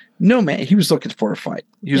says, no, man. He was looking for a fight.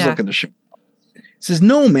 He was looking to shoot. He says,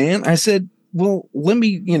 no, man. I said, well, let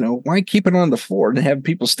me, why keep it on the floor and have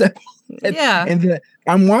people step on it? Yeah. And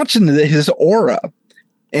I'm watching his aura.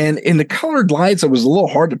 And in the colored lights, it was a little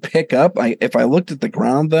hard to pick up. If I looked at the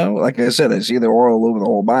ground, though, like I said, I see the aura all over the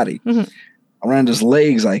whole body. Mm-hmm. Around his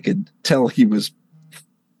legs, I could tell he was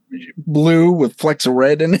blue with flecks of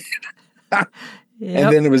red in it. Yep.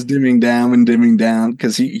 And then it was dimming down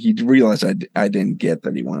because he realized I didn't get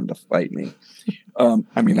that he wanted to fight me.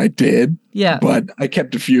 I did. Yeah. But I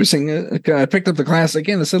kept diffusing it. I picked up the glass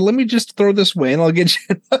again and said, let me just throw this away and I'll get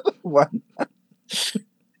you another one.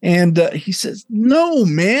 And he says, no,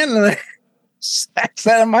 man. And I smacks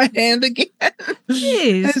that in my hand again.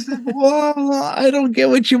 Jeez. I said, well, I don't get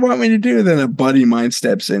what you want me to do. Then a buddy of mine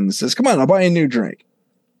steps in and says, come on, I'll buy a new drink.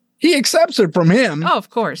 He accepts it from him. Oh,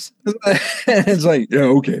 of course. It's like, yeah,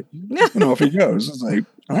 okay. Off he goes. It's like,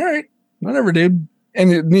 all right, whatever, dude.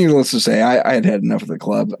 And needless to say, I had enough of the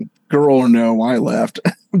club. Girl or no, I left.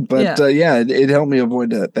 But it helped me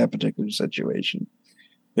avoid that particular situation.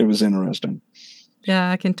 It was interesting.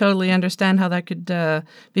 Yeah, I can totally understand how that could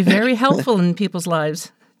be very helpful in people's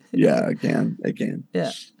lives. Yeah, I can.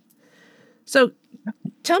 Yeah. So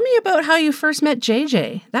tell me about how you first met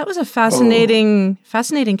JJ. That was a fascinating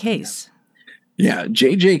case. Yeah,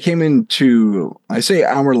 JJ came into, I say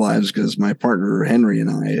our lives because my partner Henry and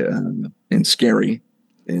I in Scary,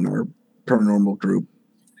 in our paranormal group.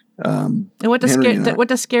 And what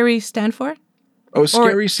does Scary stand for?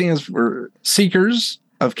 Scary stands for Seekers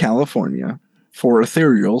of California, for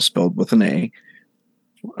ethereal, spelled with an A,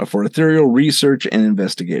 for ethereal research and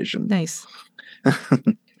investigation. Nice.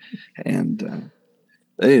 And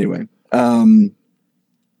anyway,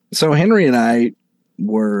 so Henry and I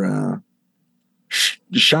were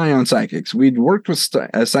shy on psychics. We'd worked with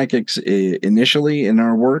psychics initially in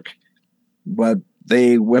our work, but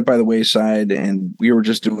they went by the wayside and we were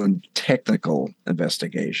just doing technical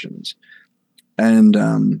investigations.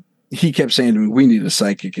 And he kept saying to me, we need a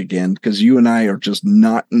psychic again because you and I are just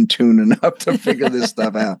not in tune enough to figure this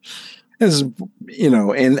stuff out.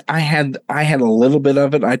 And I had a little bit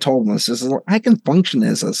of it. I told him, I can function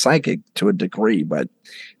as a psychic to a degree, but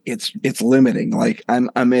it's limiting. Like I'm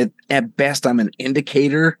at best, I'm an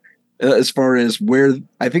indicator as far as where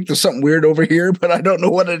I think there's something weird over here, but I don't know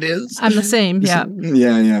what it is. I'm the same. Yeah.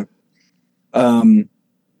 Yeah.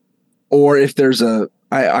 Or if there's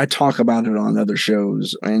I talk about it on other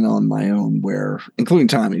shows and on my own including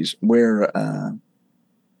Tommy's, where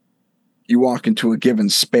you walk into a given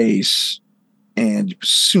space and as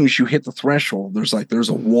soon as you hit the threshold, there's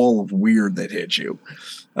a wall of weird that hits you.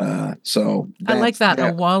 So I like that.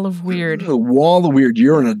 A wall of weird. A wall of weird.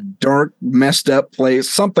 You're in a dark, messed up place.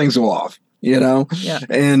 Something's off, Yeah.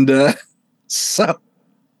 And so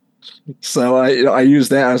I use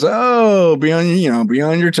that. I was be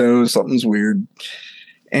on your toes. Something's weird.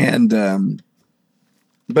 And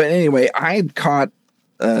but anyway, I caught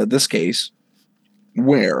this case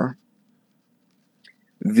where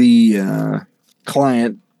the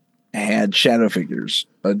client had shadow figures.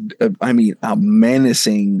 A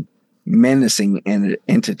menacing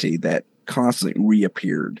entity that constantly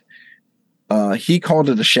reappeared. He called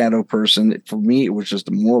it a shadow person. For me, it was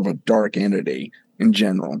just more of a dark entity in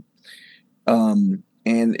general. And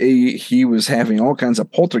he was having all kinds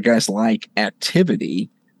of poltergeist-like activity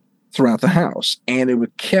throughout the house, and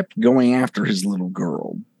it kept going after his little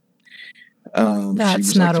girl.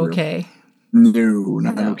 That's not okay. No,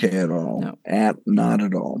 not okay at all. No. Not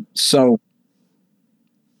at all. So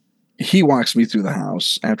he walks me through the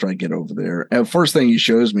house after I get over there. And first thing he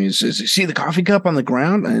shows me is, says, "You see the coffee cup on the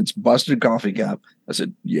ground?" And it's busted coffee cup. I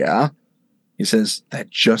said, "Yeah." He says, "That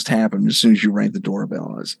just happened as soon as you rang the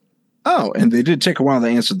doorbell." I said, "Oh," and they did take a while to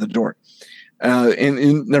answer the door.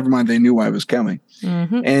 And never mind, they knew I was coming.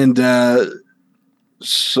 Mm-hmm. And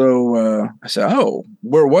so I said, "Oh,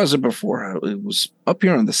 where was it before?" It was up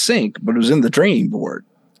here on the sink, but it was in the draining board,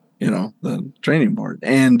 the draining board.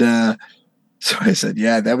 And so I said,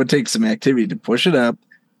 "Yeah, that would take some activity to push it up,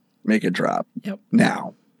 make it drop." Yep.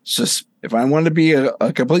 Now, just if I wanted to be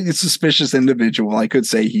a completely suspicious individual, I could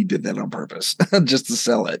say he did that on purpose just to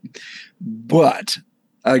sell it. But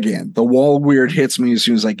again, the wall weird hits me as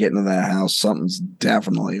soon as I get into that house. Something's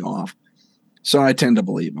definitely off. So I tend to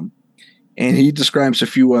believe him. And he describes a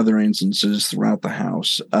few other instances throughout the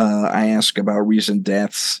house. I ask about recent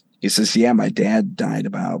deaths. He says, "Yeah, my dad died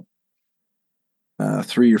about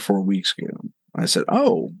 3 or 4 weeks ago." I said,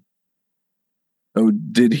 "Oh,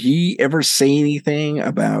 did he ever say anything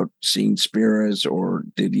about seeing spirits, or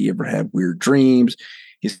did he ever have weird dreams?"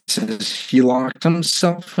 He says he locked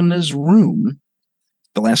himself in his room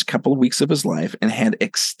the last couple of weeks of his life and had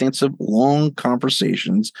extensive, long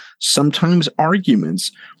conversations, sometimes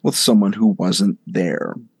arguments with someone who wasn't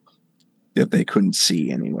there, that they couldn't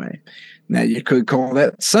see anyway. Now, you could call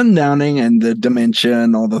that sundowning and the dementia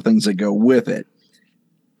and all the things that go with it.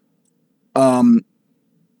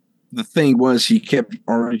 The thing was, he kept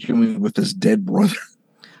arguing with his dead brother.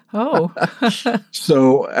 Oh.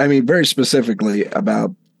 So, I mean, very specifically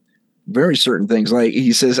about very certain things. Like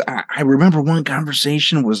he says, I remember one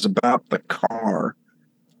conversation was about the car.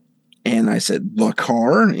 And I said, "The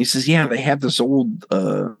car?" And he says, "Yeah, they have this old,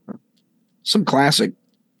 some classic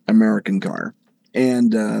American car."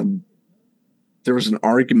 And there was an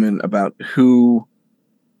argument about who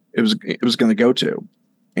it was going to go to.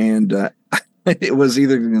 And it was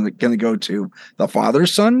either going to go to the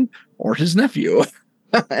father's son or his nephew.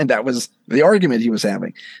 And that was the argument he was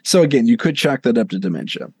having. So again, you could chalk that up to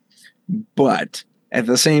dementia. But at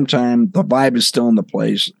the same time, the vibe is still in the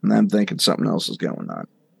place, and I'm thinking something else is going on.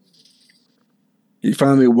 He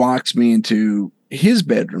finally walks me into his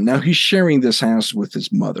bedroom. Now, he's sharing this house with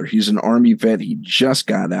his mother. He's an Army vet. He just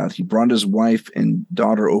got out. He brought his wife and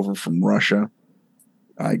daughter over from Russia.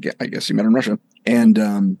 I guess he met in Russia. And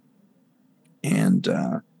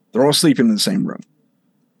they're all sleeping in the same room.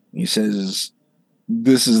 He says,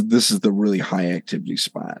 this is the really high activity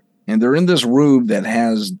spot. And they're in this room that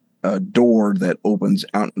has a door that opens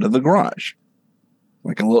out into the garage.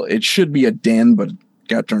 It should be a den, but it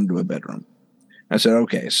got turned into a bedroom. I said,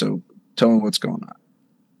 "Okay, so tell me what's going on."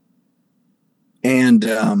 And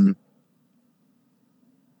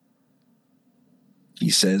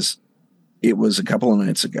he says, "It was a couple of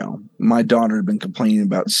nights ago. My daughter had been complaining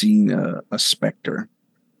about seeing a specter."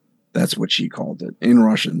 That's what she called it. In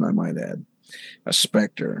Russian, I might add. A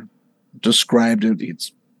specter. Described it.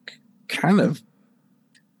 It's kind of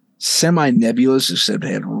semi-nebulous. It said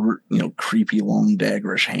it had, creepy long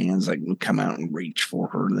daggerish hands that would come out and reach for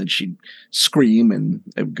her, and then she'd scream and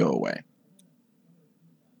it would go away.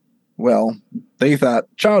 Well, they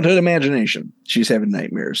thought childhood imagination. She's having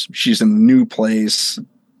nightmares. She's in a new place.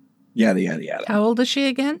 Yada, yada, yada. How old is she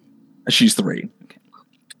again? She's 3. Okay.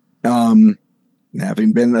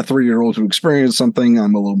 Having been a 3-year-old who experienced something,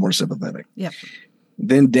 I'm a little more sympathetic. Yep.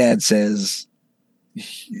 Then Dad says,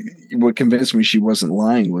 what convinced me she wasn't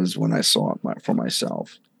lying was when I saw it for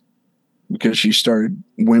myself. Because she started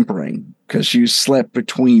whimpering. Because she slept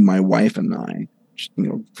between my wife and I,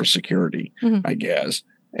 for security, I guess.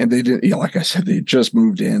 And they didn't, like I said, they just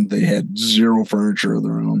moved in. They had 0 furniture of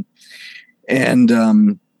their own.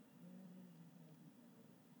 And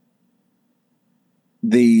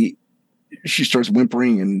she starts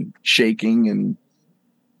whimpering and shaking,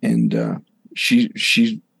 and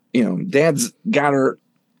she Dad's got her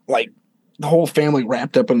like the whole family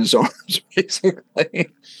wrapped up in his arms, basically.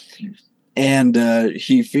 And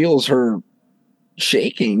he feels her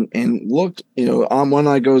shaking and looked, on one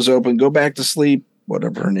eye goes open, "Go back to sleep,"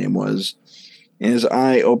 whatever her name was. And his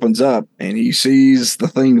eye opens up and he sees the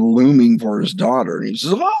thing looming for his daughter. And he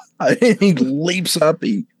says, "Ah!" He leaps up,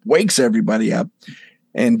 he wakes everybody up.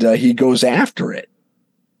 And he goes after it.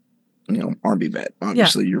 Army vet.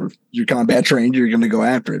 Obviously, you're combat trained. You're going to go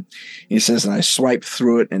after it. He says, and I swiped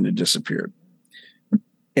through it, and it disappeared.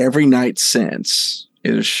 every night since,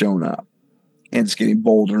 it has shown up, and it's getting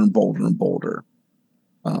bolder and bolder and bolder.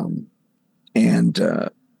 And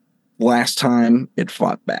last time it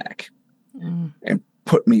fought back and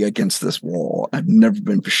put me against this wall. I've never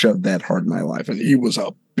been shoved that hard in my life. And he was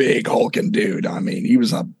a big hulking dude. I mean, he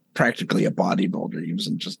was practically a bodybuilder. He was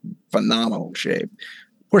in just phenomenal shape.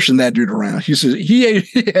 Pushing that dude around. He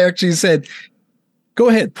actually said, "Go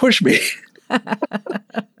ahead, push me."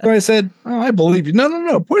 So I said, "Oh, I believe you."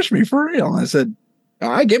 No, push me for real. I said,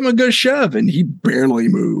 I gave him a good shove, and he barely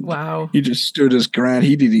moved. Wow. He just stood his ground.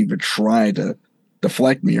 He didn't even try to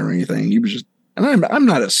deflect me or anything. He was just, and I'm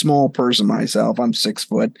not a small person myself. I'm 6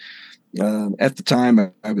 foot. At the time,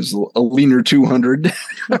 I was a leaner 200.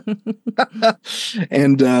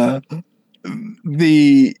 And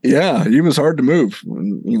he was hard to move,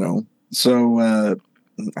 you know. So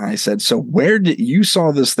I said, "So where did you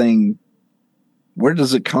saw this thing? Where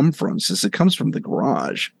does it come from?" He says, "It comes from the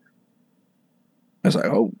garage." I was like,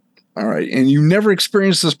 "Oh, all right." "And you never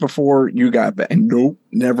experienced this before you got back?" And nope,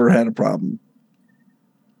 never had a problem.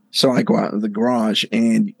 So I go out of the garage,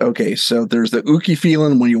 and okay, so there's the ooky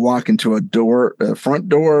feeling when you walk into a front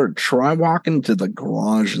door. Try walking to the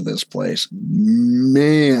garage of this place.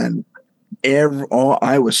 Man,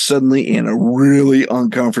 I was suddenly in a really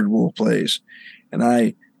uncomfortable place. And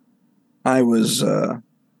I was in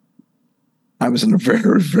a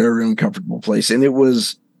very, very uncomfortable place. And it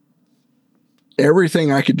was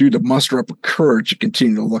everything I could do to muster up a courage to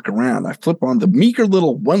continue to look around. I flip on the meager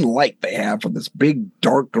little one light they have for this big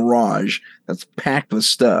dark garage that's packed with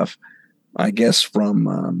stuff, I guess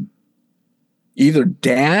from either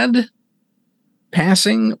Dad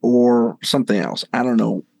passing or something else. I don't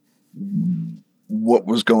know what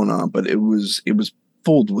was going on, but it was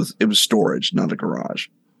filled with, it was storage, not a garage.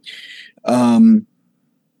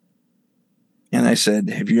 And I said,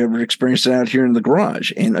 "Have you ever experienced it out here in the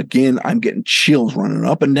garage?" And again, I'm getting chills running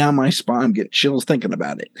up and down my spine. I'm getting chills thinking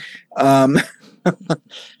about it.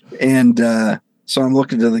 So I'm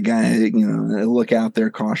looking to the guy, you know, I look out there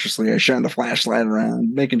cautiously. I shine the flashlight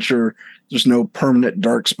around, making sure there's no permanent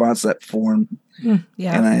dark spots that form.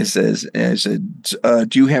 Yeah. And I said,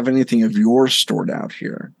 "Do you have anything of yours stored out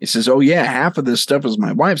here?" He says, "Oh yeah, half of this stuff is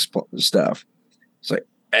my wife's stuff." It's like,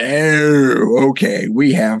 oh, okay.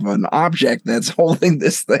 We have an object that's holding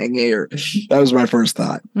this thing here. That was my first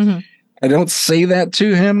thought. Mm-hmm. I don't say that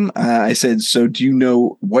to him. I said, "So do you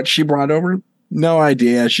know what she brought over?" "No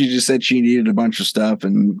idea. She just said she needed a bunch of stuff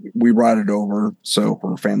and we brought it over so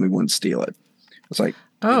her family wouldn't steal it." It's like,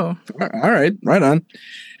 oh, all right, right on.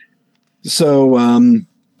 So I'm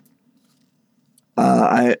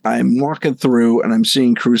walking through and I'm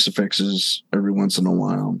seeing crucifixes every once in a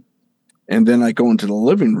while. And then I go into the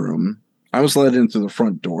living room. I was let in through the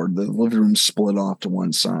front door. The living room split off to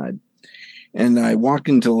one side. And I walk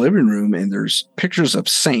into the living room and there's pictures of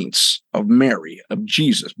saints, of Mary, of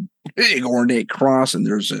Jesus, big ornate cross. And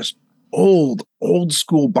there's this old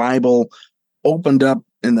school Bible opened up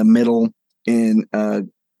in the middle in a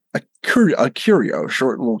curio,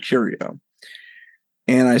 short little curio.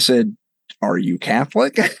 And I said, "Are you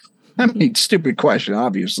Catholic?" I mean, stupid question,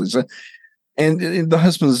 obviously. So, and the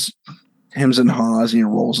husband's hems and haws, and he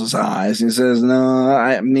rolls his eyes. And he says, "No,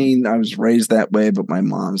 I mean, I was raised that way, but my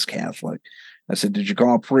mom's Catholic." I said, "Did you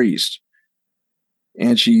call a priest?"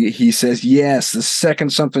 And he says, "Yes, the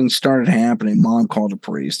second something started happening, Mom called a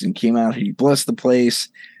priest and came out. He blessed the place.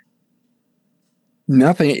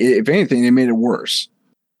 Nothing, if anything, it made it worse."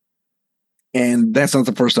 And that's not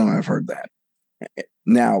the first time I've heard that.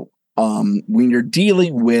 Now, when you're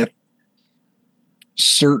dealing with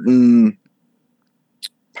certain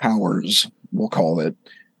powers, we'll call it,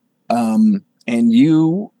 and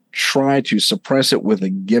you try to suppress it with a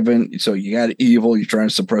given, so you got evil, you try to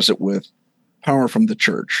suppress it with power from the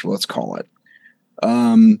church, let's call it,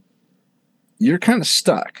 you're kind of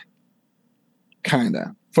stuck,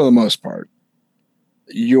 for the most part.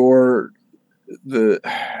 The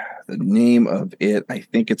name of it, I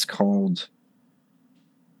think it's called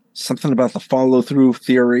something about the follow through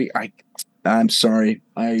theory. I'm sorry.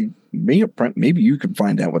 Maybe you can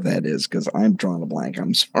find out what that is because I'm drawing a blank.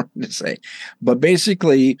 I'm sorry to say, but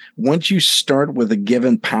basically, once you start with a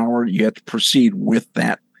given power, you have to proceed with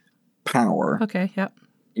that power. Okay. Yep.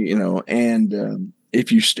 You know, and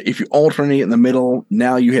if you alternate in the middle,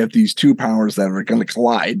 now you have these two powers that are going to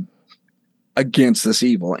collide against this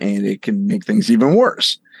evil, and it can make things even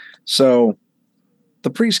worse. So the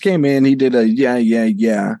priest came in. He did a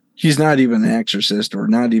yeah. He's not even an exorcist or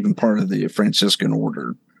not even part of the Franciscan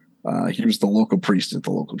order. He was the local priest at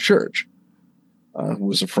the local church, who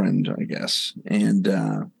was a friend, I guess. And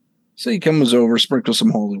so he comes over, sprinkles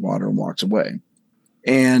some holy water, and walks away.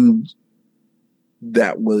 And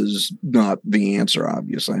that was not the answer,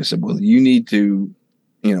 obviously. I said, well, you need to,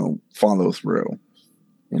 follow through.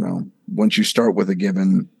 Once you start with a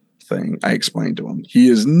given thing, I explained to him. He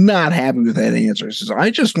is not happy with that answer. He says, I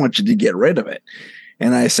just want you to get rid of it.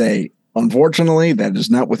 And I say, unfortunately, that is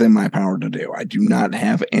not within my power to do. I do not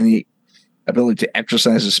have any ability to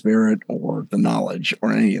exercise the spirit or the knowledge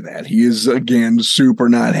or any of that. He is, again, super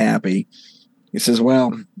not happy. He says,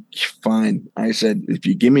 well, fine. I said, if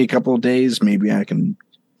you give me a couple of days, maybe I can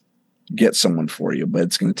get someone for you, but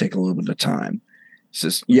it's going to take a little bit of time. He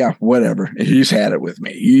says, yeah, whatever. He's had it with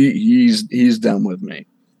me. He's done with me.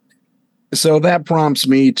 So that prompts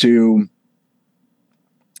me to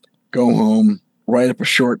go home, write up a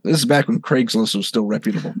short. This is back when Craigslist was still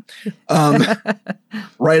reputable.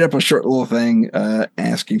 Write up a short little thing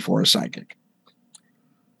asking for a psychic.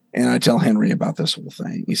 And I tell Henry about this whole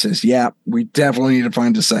thing. He says, yeah, we definitely need to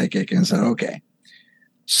find a psychic. And I said, okay.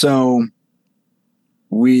 So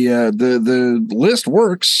we the list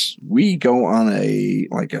works. We go on a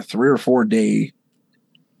 3 or 4 day,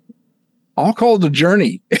 I'll call it a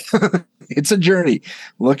journey. It's a journey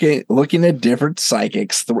looking at different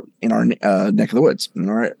psychics in our neck of the woods, in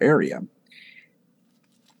our area.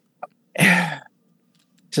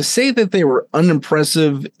 To say that they were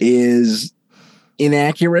unimpressive is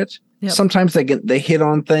inaccurate. Yep. Sometimes they hit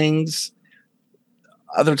on things.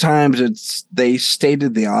 Other times they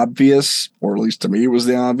stated the obvious, or at least to me it was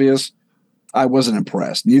the obvious. I wasn't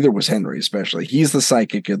impressed. Neither was Henry, especially. He's the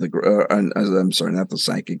psychic of the group. I'm sorry, not the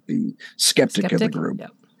psychic, the skeptic of the group.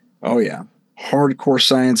 Yep. Oh, yeah. Hardcore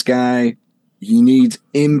science guy. He needs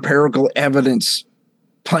empirical evidence.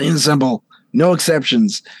 Plain and simple. No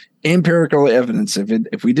exceptions. Empirical evidence.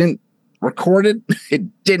 If we didn't record it,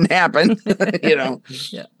 it didn't happen. Yeah.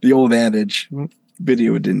 The old adage.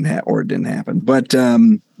 Video it didn't happen. But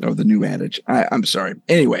or the new adage. I'm sorry.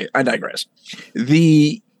 Anyway, I digress.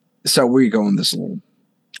 So we go on this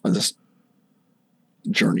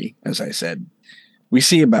journey, as I said. We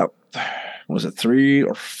see about 3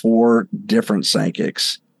 or 4 different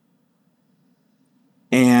psychics,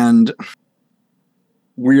 and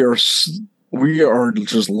we are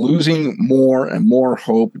just losing more and more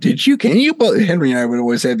hope. Can you believe, Henry and I would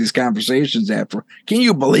always have these conversations after, can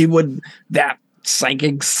you believe what that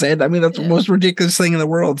psychic said? I mean, that's the most ridiculous thing in the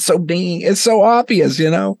world. It's so obvious,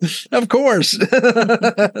 of course.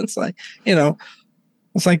 It's like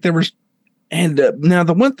there was, and now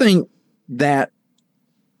the one thing that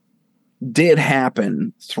did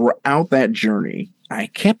happen throughout that journey, I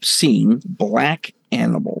kept seeing black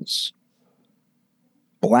animals.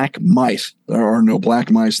 Black mice. There are no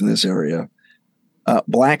black mice in this area.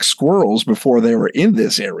 Black squirrels before they were in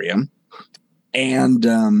this area.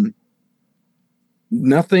 And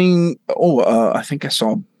nothing. I think I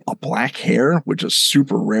saw a black hare, which is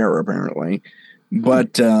super rare apparently.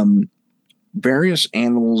 But various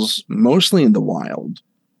animals, mostly in the wild.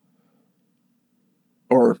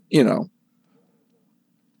 Or,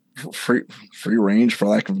 free range, for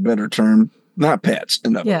lack of a better term. Not pets,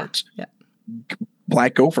 in other words. Yeah.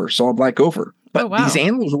 Black gopher, saw a black gopher. But these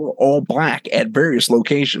animals were all black at various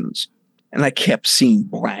locations. And I kept seeing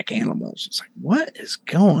black animals. It's like, what is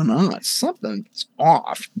going on? Something's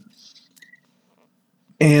off.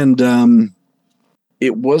 And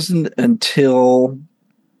it wasn't until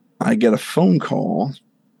I get a phone call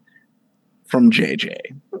from JJ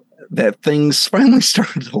that things finally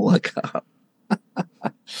started to look up.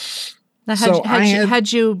 Now,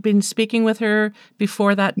 had you been speaking with her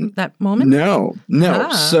before that moment? No.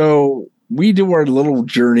 So we do our little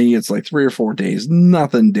journey. It's like 3 or 4 days,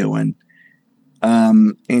 nothing doing.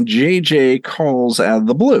 And JJ calls out of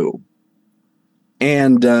the blue.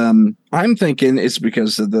 And I'm thinking it's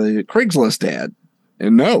because of the Craigslist ad.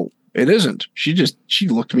 And no, it isn't. She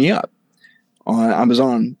looked me up.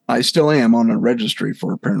 I still am on a registry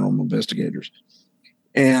for paranormal investigators.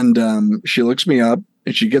 And she looks me up.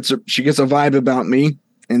 And she gets a vibe about me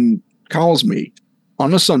and calls me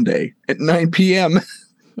on a Sunday at 9 p.m.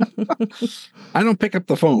 I don't pick up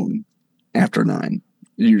the phone after 9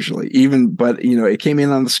 usually, but it came in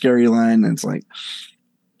on the scary line, and it's like,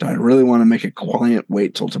 do I really want to make a client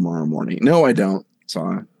wait till tomorrow morning? No, I don't.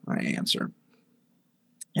 So I answer,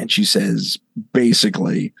 and she says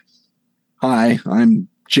basically, "Hi, I'm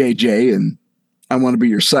JJ, and I want to be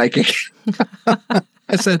your psychic."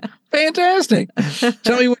 I said, fantastic.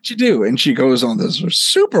 Tell me what you do. And she goes on this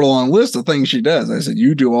super long list of things she does. I said,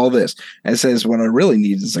 you do all this. I says, what I really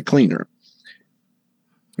need is a cleaner.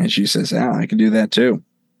 And she says, I can do that too.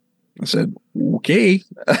 I said, okay.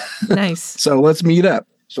 Nice. So let's meet up.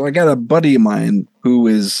 So I got a buddy of mine who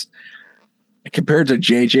is compared to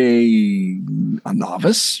JJ, a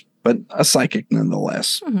novice, but a psychic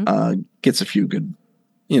nonetheless. Gets a few good,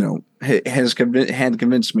 had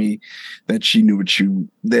convinced me that she knew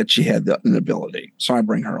that she had an ability. So I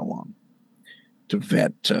bring her along to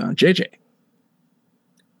vet JJ.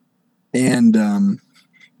 And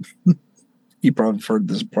you probably heard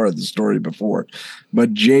this part of the story before,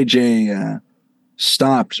 but JJ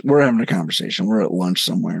stopped. We're having a conversation. We're at lunch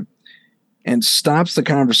somewhere. And stops the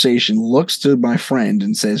conversation, looks to my friend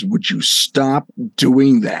and says, "Would you stop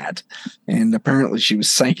doing that?" And apparently she was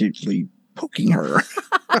psychically poking her.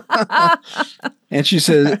 And she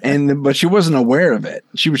says, but she wasn't aware of it.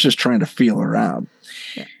 She was just trying to feel her out.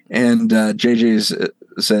 Yeah. And JJ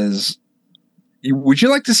says, "Would you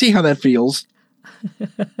like to see how that feels?"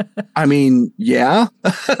 I mean, yeah.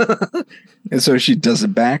 And so she does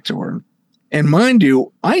it back to her. And mind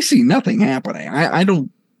you, I see nothing happening. I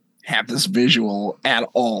don't have this visual at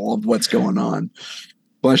all of what's going on.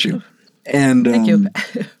 Bless you. And thank you.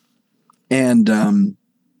 And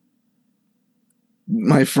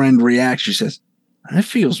my friend reacts. She says, "That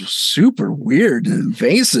feels super weird and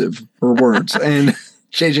invasive," her words. And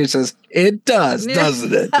JJ says, "It does,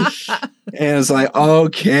 doesn't it?" And it's like,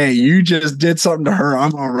 okay, you just did something to her.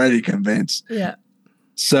 I'm already convinced. Yeah.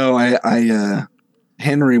 So I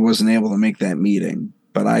Henry wasn't able to make that meeting.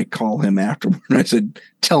 But I call him afterward and I said,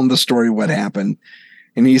 "Tell him the story, what happened."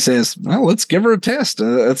 And he says, "Well, let's give her a test.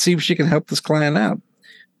 Let's see if she can help this client out."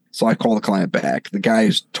 So I call the client back. The guy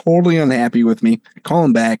is totally unhappy with me. I call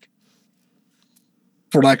him back,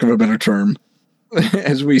 for lack of a better term,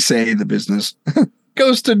 as we say in the business,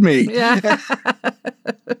 ghosted me. Yeah.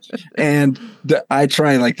 And I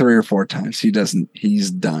try like 3 or 4 times. He doesn't. He's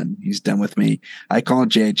done. He's done with me. I call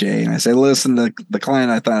JJ and I say, "Listen, the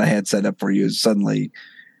client I thought I had set up for you is suddenly,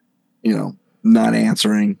 not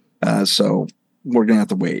answering. So we're going to have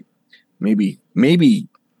to wait. Maybe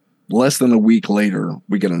less than a week later,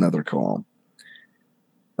 we get another call.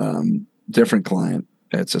 Different client.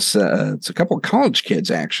 It's a couple of college kids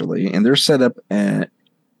actually, and they're set up in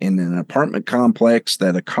an apartment complex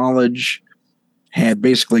that a college had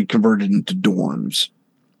basically converted into dorms.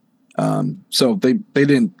 So they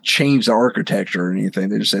didn't change the architecture or anything.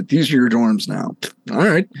 They just said, "These are your dorms now." All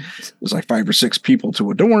right. There's like 5 or 6 people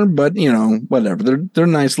to a dorm, but whatever. They're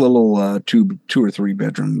nice little 2 or 3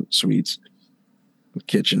 bedroom suites,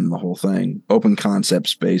 kitchen, the whole thing, open concept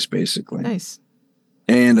space, basically. Nice.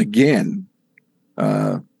 And again,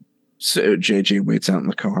 so JJ waits out in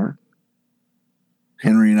the car.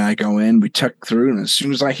 Henry and I go in, we tuck through, and as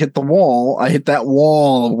soon as I hit that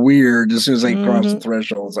wall of weird. As soon as I cross the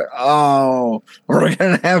threshold, it's like, oh, we're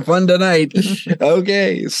gonna have fun tonight.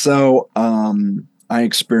 Okay, so I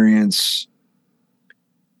experience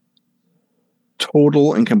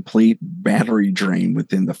total and complete battery drain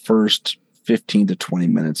within the first 15 to 20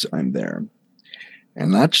 minutes I'm there,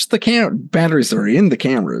 and not just the batteries that are in the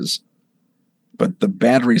cameras, but the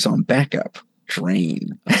batteries on backup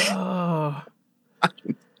drain. Oh.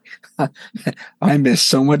 I missed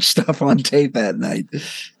so much stuff on tape that night.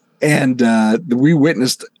 And we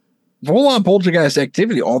witnessed full-on poltergeist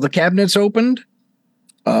activity. All the cabinets opened.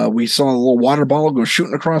 We saw a little water bottle go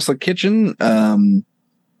shooting across the kitchen. And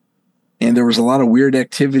there was a lot of weird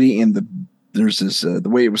activity in there's this, the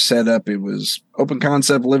way it was set up, it was open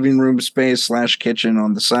concept living room space / kitchen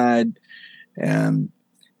on the side. And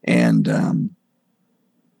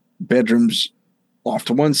bedrooms off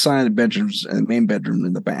to one side, of bedrooms and main bedroom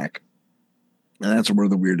in the back. And that's where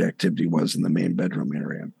the weird activity was, in the main bedroom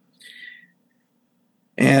area.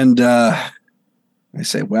 And I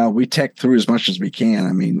say, well, we tech through as much as we can.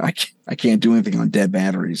 I mean, I can't do anything on dead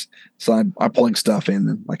batteries. So I plug stuff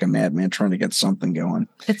in like a madman trying to get something going.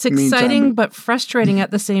 It's exciting but frustrating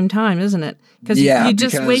at the same time, isn't it? Because you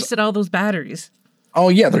just wasted all those batteries. Oh,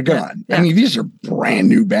 yeah, they're gone. Yeah. I mean, these are brand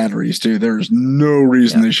new batteries, too. There's no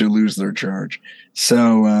reason they should lose their charge.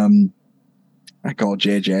 So I called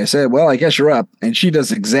JJ. I said, well, I guess you're up. And she has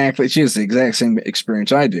the exact same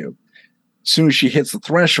experience I do. As soon as she hits the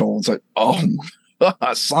threshold, it's like, oh,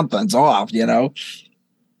 something's off,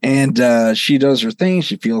 And she does her thing.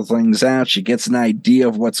 She feels things out. She gets an idea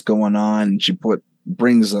of what's going on. And she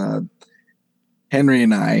brings Henry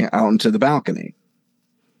and I out into the balcony.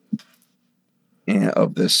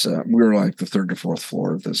 Of this, we were like the 3rd or 4th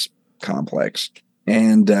floor of this complex.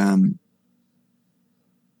 And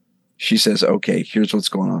she says, okay, here's what's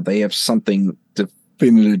going on. They have something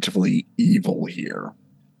definitively evil here.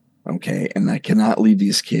 Okay. And I cannot leave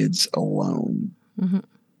these kids alone.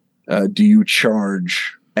 Mm-hmm. Do you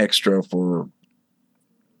charge extra for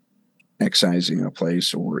excising a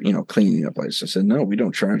place or, cleaning a place? I said, no, we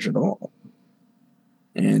don't charge at all.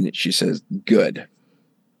 And she says, good,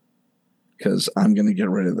 because I'm going to get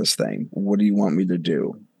rid of this thing. What do you want me to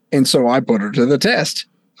do? And so I put her to the test.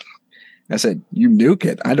 I said, you nuke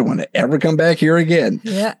it. I don't want to ever come back here again.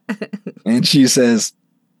 Yeah. And she says,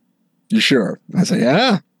 you sure? I say,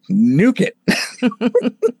 yeah, nuke it.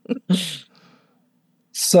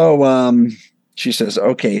 So she says,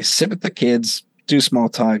 okay, sit with the kids, do small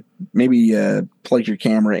talk, maybe plug your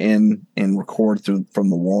camera in and record from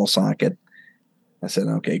the wall socket. I said,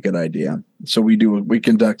 okay, good idea. So we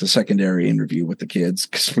conduct a secondary interview with the kids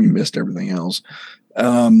because we missed everything else.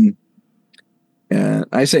 And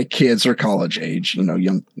I say kids are college age,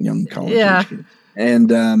 young college age kids.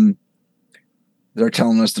 And they're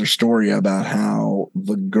telling us their story about how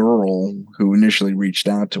the girl who initially reached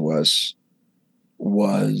out to us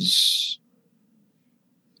was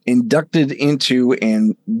inducted into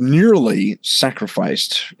and nearly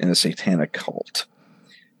sacrificed in a satanic cult.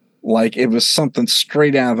 Like it was something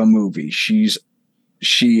straight out of a movie. She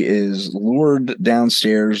is lured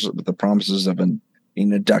downstairs with the promises of being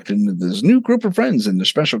inducted into this new group of friends in the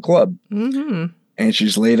special club. Mm-hmm. And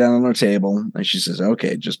she's laid out on her table and she says,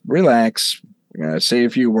 okay, just relax. We're going to say a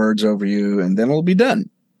few words over you and then it'll be done.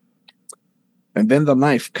 And then the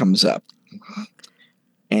knife comes up.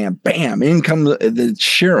 And bam, in come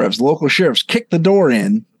the local sheriffs, kick the door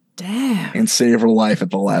in. Damn. And save her life at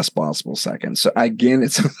the last possible second. So again,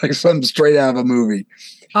 it's like something straight out of a movie.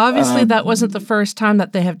 Obviously, that wasn't the first time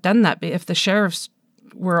that they have done that, if the sheriffs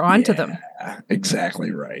were onto them.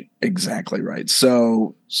 Exactly right. Exactly right.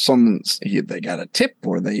 So they got a tip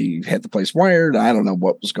or they had the place wired. I don't know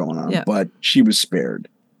what was going on, but she was spared.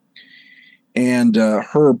 And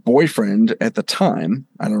her boyfriend at the time,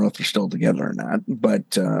 I don't know if they're still together or not,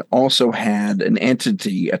 but also had an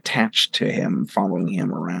entity attached to him, following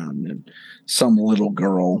him around. And some little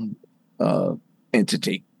girl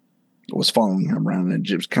entity was following him around. And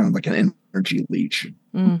it was kind of like an energy leech.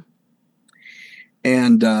 Mm.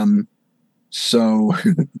 And so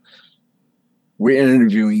we're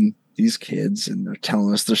interviewing these kids and they're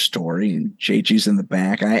telling us their story, and JG's in the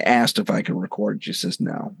back. I asked if I could record. She says,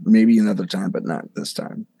 no, maybe another time, but not this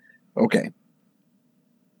time. Okay.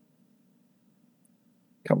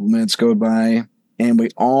 A couple minutes go by and we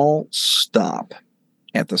all stop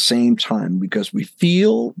at the same time because we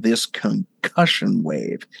feel this concussion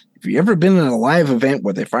wave. Have you ever been in a live event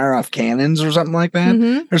where they fire off cannons or something like that?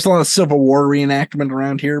 Mm-hmm. There's a lot of Civil War reenactment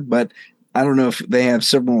around here, but I don't know if they have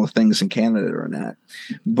similar things in Canada or not.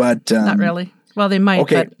 But not really. Well, they might.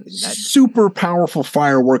 Okay, but super powerful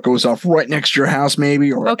firework goes off right next to your house, maybe,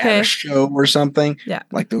 or at a show or something. Yeah,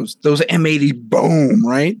 like those M80 boom,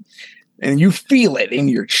 right? And you feel it in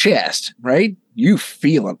your chest, right? You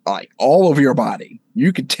feel it like all over your body.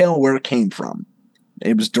 You could tell where it came from.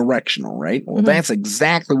 It was directional, right? Well, that's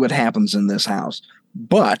exactly what happens in this house.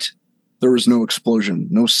 But there was no explosion,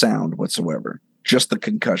 no sound whatsoever, just the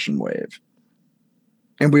concussion wave.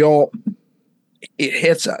 And it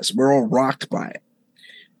hits us. We're all rocked by it.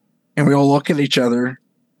 And we all look at each other.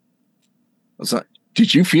 It's like,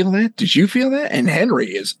 did you feel that? Did you feel that? And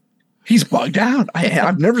Henry he's bugged out.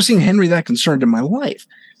 I've never seen Henry that concerned in my life.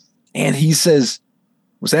 And he says,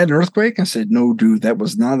 was that an earthquake? I said, no, dude, that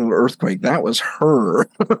was not an earthquake. That was her.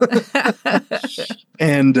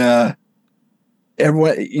 And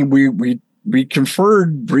everyone, we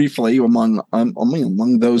conferred briefly among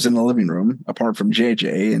those in the living room, apart from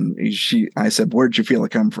JJ. And I said, where'd you feel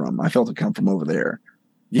it come from? I felt it come from over there.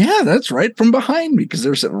 Yeah, that's right, from behind me, because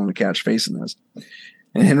they're sitting on the couch facing us.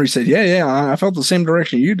 And Henry said, yeah, I felt the same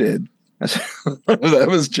direction you did. I said, that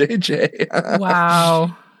was JJ.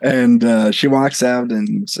 Wow. And she walks out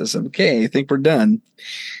and says, okay, I think we're done.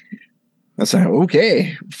 I said,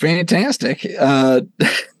 okay, fantastic. We're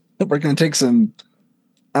going to take some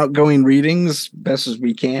outgoing readings best as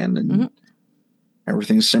we can, and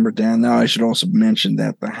everything's simmered down. Now, I should also mention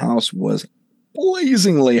that the house was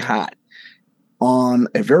blazingly hot on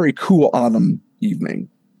a very cool autumn evening.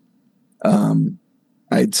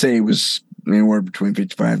 I'd say it was anywhere between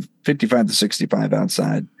 55 to 65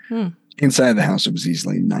 outside. Inside the house, it was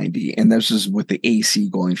easily 90. And this is with the AC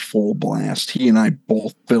going full blast. He and I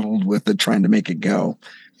both fiddled with it, trying to make it go.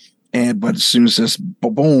 But as soon as this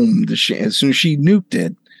boom, as soon as she nuked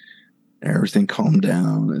it, everything calmed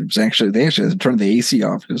down. It was they actually had to turn the AC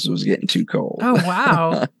off because it was getting too cold. Oh,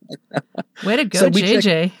 wow. Way to go,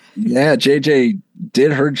 JJ. Yeah, JJ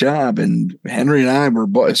did her job. And Henry and I were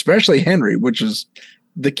especially Henry, which is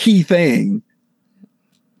the key thing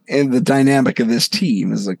in the dynamic of this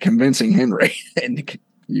team, is convincing Henry. And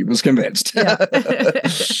he was convinced. Yeah.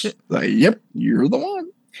 Like, yep, you're the one.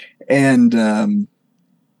 And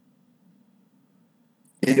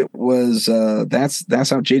it was that's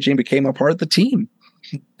how JJ became a part of the team.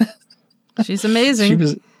 She's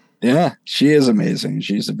amazing. She is amazing.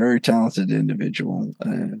 She's a very talented individual.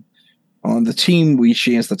 On the team,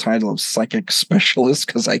 she has the title of psychic specialist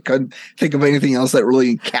because I couldn't think of anything else that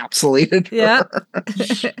really encapsulated her. Yeah.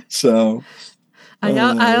 So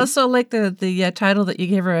I also like the title that you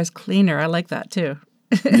gave her as cleaner. I like that too.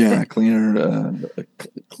 Yeah, cleaner.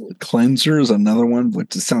 Cleanser is another one,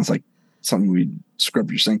 which sounds like something we'd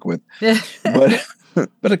scrub your sink with.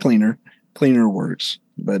 but a cleaner works.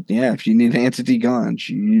 But yeah, if you need an entity gone,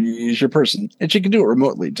 she's your person, and she can do it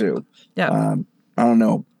remotely too. Yeah. I don't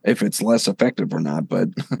know if it's less effective or not, but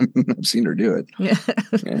I've seen her do it. Yeah.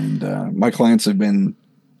 And my clients have been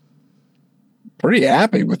pretty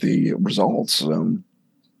happy with the results.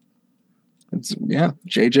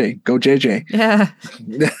 JJ, go JJ. Yeah.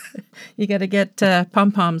 You got to get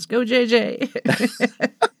pom-poms. Go JJ.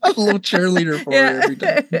 A little cheerleader for her every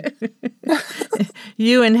time.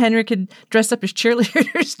 You and Henry could dress up as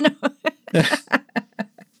cheerleaders. No.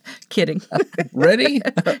 Kidding. Ready?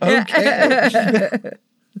 Okay.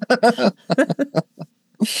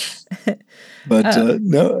 But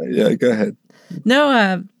no, yeah, go ahead.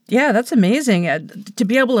 No, yeah, that's amazing. To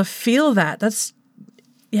be able to feel that, that's,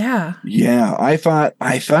 yeah. Yeah, I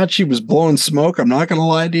thought she was blowing smoke. I'm not going to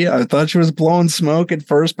lie to you. I thought she was blowing smoke at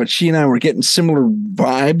first, but she and I were getting similar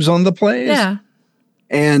vibes on the plays. Yeah.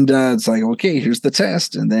 And it's like, okay, here's the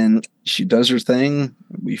test. And then she does her thing.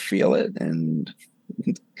 We feel it. And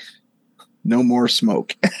no more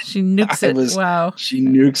smoke. She nukes it. Wow. She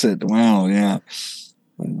nukes it. Wow. Yeah.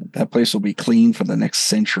 That place will be clean for the next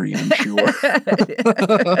century, I'm sure.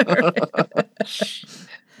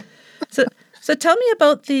 So tell me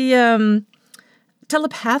about the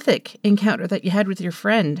telepathic encounter that you had with your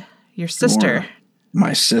friend, your sister.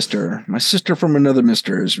 My sister from another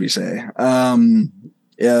mister, as we say.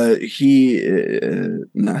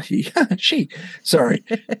 She. Sorry.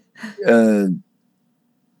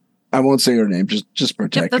 I won't say her name, just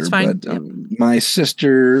protect her. That's fine. But my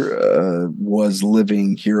sister was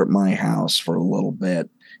living here at my house for a little bit,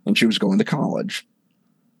 and she was going to college.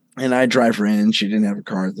 And I drive her in. She didn't have a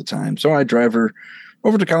car at the time, so I drive her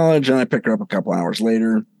over to college, and I pick her up a couple hours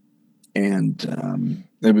later. And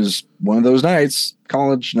it was one of those nights,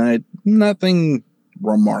 college night, nothing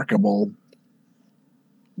remarkable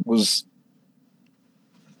was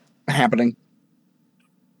happening.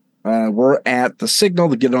 We're at the signal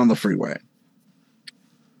to get on the freeway.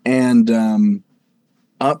 And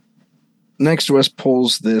up next to us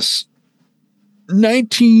pulls this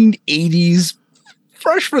 1980s,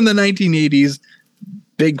 fresh from the 1980s,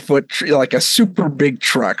 Bigfoot, like a super big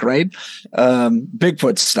truck, right?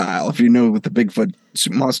 Bigfoot style, if you know what the Bigfoot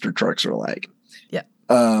monster trucks are like. Yeah.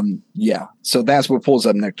 Yeah. So that's what pulls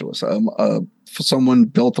up next to us. Someone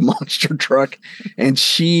built a monster truck, and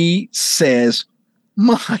she says,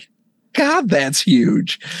 "My God, that's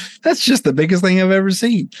huge. That's just the biggest thing I've ever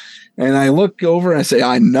seen." And I look over and I say,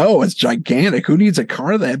 "I know, it's gigantic. Who needs a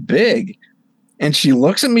car that big?" And she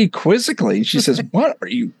looks at me quizzically and she says, "What are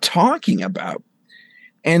you talking about?"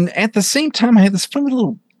 And at the same time, I had this funny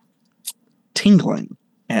little tingling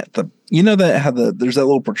at the, you know, that how there's that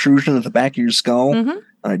little protrusion at the back of your skull,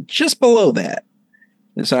 just below that.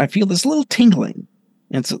 And so I feel this little tingling.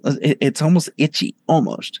 It's almost itchy,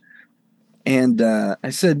 almost. And I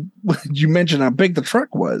said, "You mentioned how big the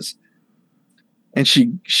truck was." And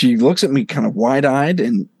she looks at me kind of wide-eyed,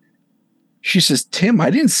 and she says, "Tim, I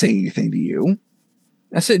didn't say anything to you."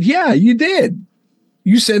 I said, "Yeah, you did.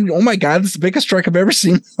 You said, 'Oh my God, it's the biggest truck I've ever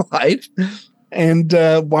seen in my life.' And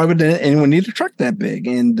why would anyone need a truck that big?"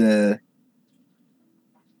 And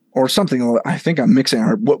or something. I think I'm mixing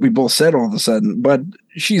what we both said all of a sudden, but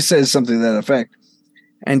she says something to that effect.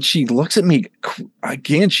 And she looks at me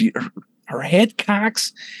again. Her head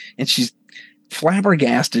cocks, and she's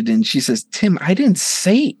flabbergasted. And she says, "Tim, I didn't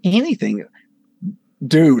say anything."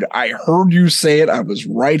 "Dude, I heard you say it. I was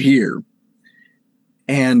right here."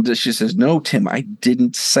 And she says, "No, Tim, I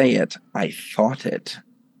didn't say it. I thought it."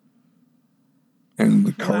 And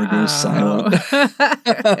the car goes silent.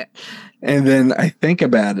 And then I think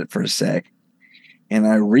about it for a sec, and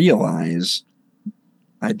I realize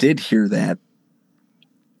I did hear that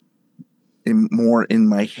more in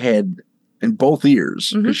my head, in both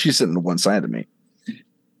ears, because she's sitting to one side of me.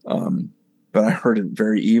 But I heard it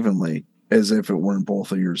very evenly, as if it were in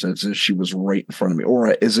both ears, as if she was right in front of me,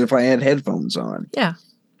 or as if I had headphones on. Yeah.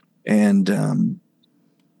 And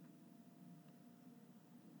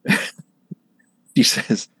she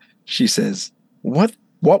says, what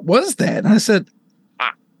was that?" And I said,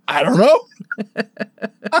 I don't know.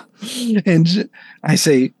 And I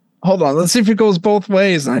say, hold on, let's see if it goes both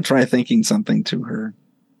ways. And I try thinking something to her.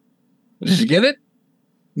 Did you get it?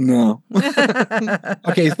 No.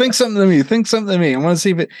 Okay, think something to me. Think something to me. I want to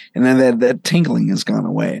see if it. And then that tingling has gone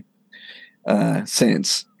away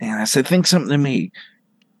since. And I said, think something to me.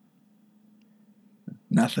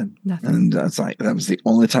 Nothing. And that's like, that was the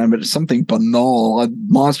only time it's something banal. A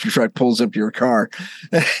monster truck pulls up to your car,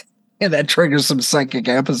 and that triggers some psychic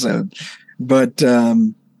episode. But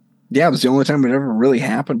yeah, it was the only time it ever really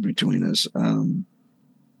happened between us.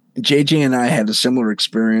 JJ and I had a similar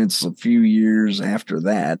experience a few years after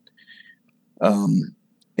that. And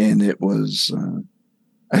it was,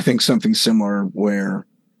 I think, something similar where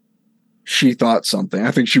she thought something.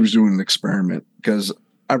 I think she was doing an experiment because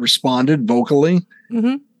I responded vocally,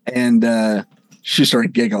 and she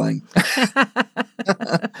started giggling.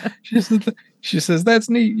 She says, "That's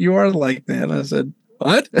neat. You are like that." I said,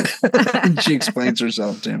 "What?" And she explains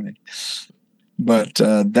herself to me. But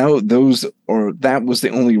that was the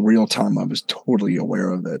only real time I was totally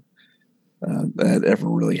aware of it, that ever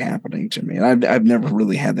really happening to me. And I've never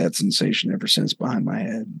really had that sensation ever since behind my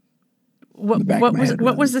head.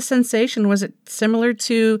 What was the sensation? Was it similar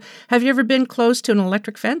to? Have you ever been close to an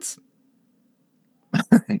electric fence?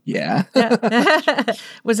 Yeah.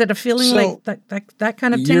 Was it a feeling like that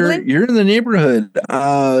kind of tingling? You're in the neighborhood.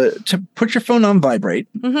 To put your phone on vibrate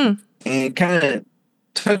and kind of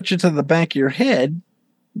touch it to the back of your head.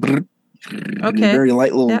 Okay. Very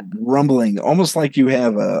light little rumbling, almost like you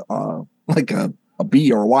have a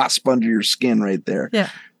bee or a wasp under your skin right there. Yeah.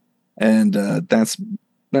 And that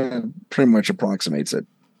pretty much approximates it.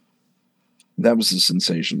 That was the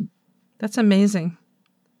sensation. That's amazing.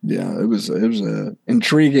 Yeah, it was a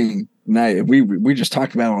intriguing night. We just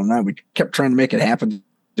talked about it all night. We kept trying to make it happen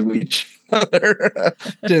to each other.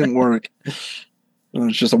 Didn't work. It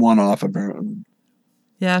was just a one-off, apparently.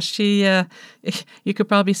 Yeah, you could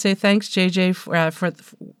probably say thanks, JJ,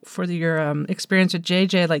 for your experience with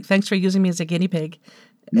JJ. Like, thanks for using me as a guinea pig.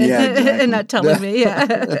 Yeah, exactly. And not telling me. Yeah.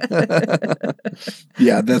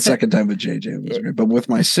 Yeah, that second time with JJ was great. But with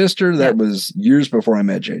my sister, that was years before I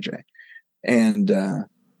met JJ. And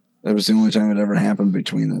that was the only time it ever happened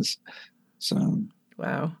between us. So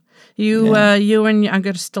wow. You and I'm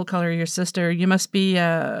going to still call her your sister. You must be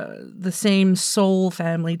the same soul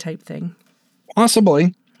family type thing.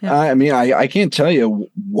 Possibly. Yeah. I mean, I can't tell you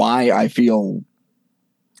why I feel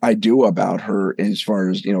I do about her as far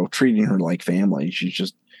as, treating her like family.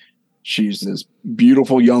 She's this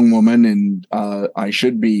beautiful young woman, and I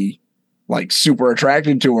should be like super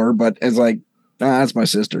attracted to her, but it's like, that's my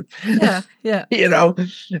sister. Yeah. Yeah.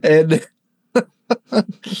 And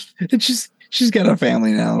she's got a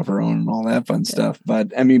family now of her own and all that fun stuff.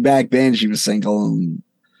 But I mean, back then she was single and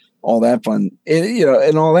all that fun,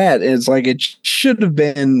 and all that. It's like it should have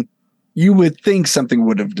been. You would think something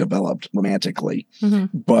would have developed romantically,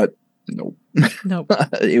 but nope.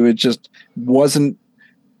 It just wasn't.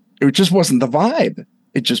 It just wasn't the vibe.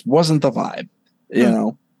 It just wasn't the vibe,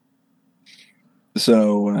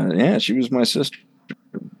 So she was my sister.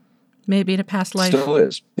 Maybe in a past life. Still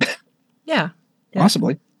is. Yeah.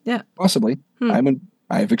 Possibly. Yeah. Possibly.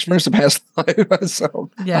 I've experienced a past life,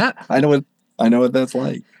 so yeah. I know what that's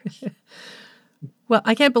like. Well,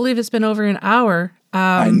 I can't believe it's been over an hour.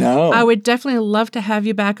 I know. I would definitely love to have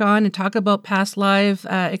you back on and talk about past life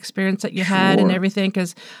experience that you had and everything,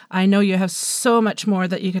 because I know you have so much more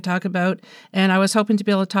that you could talk about. And I was hoping to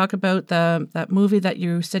be able to talk about that movie that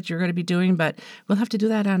you said you were going to be doing, but we'll have to do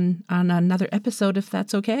that on another episode if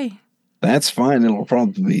that's okay. That's fine. It'll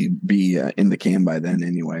probably be in the can by then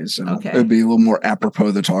anyway, so okay. It'll be a little more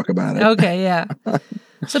apropos to talk about it. Okay, yeah.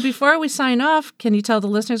 So before we sign off, can you tell the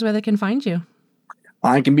listeners where they can find you?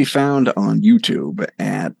 I can be found on YouTube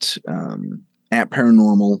at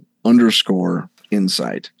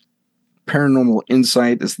paranormal_insight. Paranormal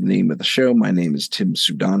Insight is the name of the show. My name is Tim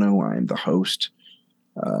Sudano. I'm the host.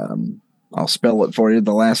 I'll spell it for you.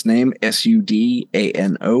 The last name,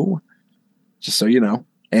 Sudano, just so you know.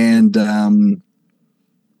 And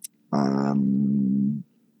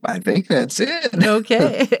I think that's it.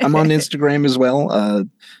 Okay. I'm on Instagram as well.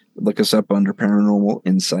 Look us up under Paranormal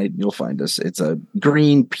Insight. You'll find us. It's a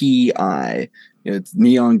green PI. It's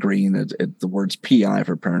neon green. The words PI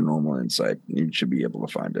for Paranormal Insight. You should be able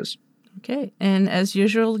to find us. Okay. And as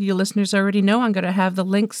usual, you listeners already know I'm going to have the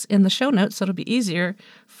links in the show notes, so it'll be easier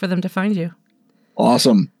for them to find you.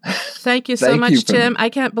 Awesome. Thank you so much, Tim. I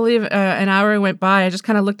can't believe an hour went by. I just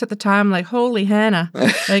kind of looked at the time like, holy Hannah.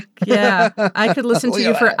 Like, yeah, I could listen to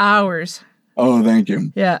you for hours. Oh, thank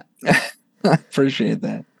you. Yeah. I appreciate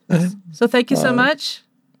that. So thank you so much.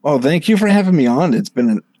 Oh, thank you for having me on. It's been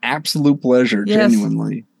an absolute pleasure,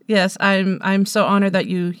 genuinely. Yes, I'm so honored that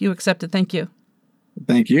you accepted. Thank you.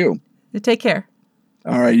 Thank you. Take care.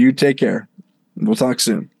 All right, you take care. We'll talk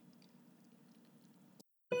soon.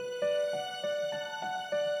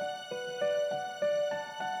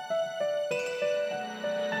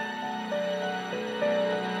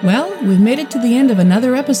 Well, we've made it to the end of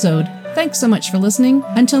another episode. Thanks so much for listening.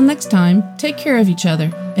 Until next time, take care of each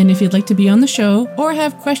other. And if you'd like to be on the show or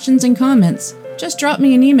have questions and comments, just drop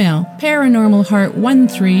me an email,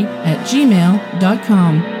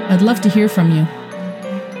 paranormalheart13@gmail.com. I'd love to hear from you.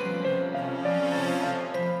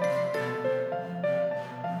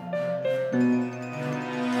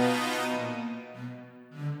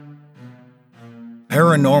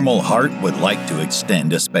 Paranormal Heart would like to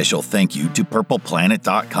extend a special thank you to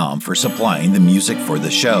PurplePlanet.com for supplying the music for the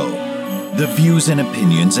show. The views and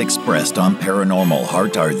opinions expressed on Paranormal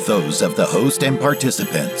Heart are those of the host and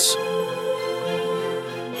participants.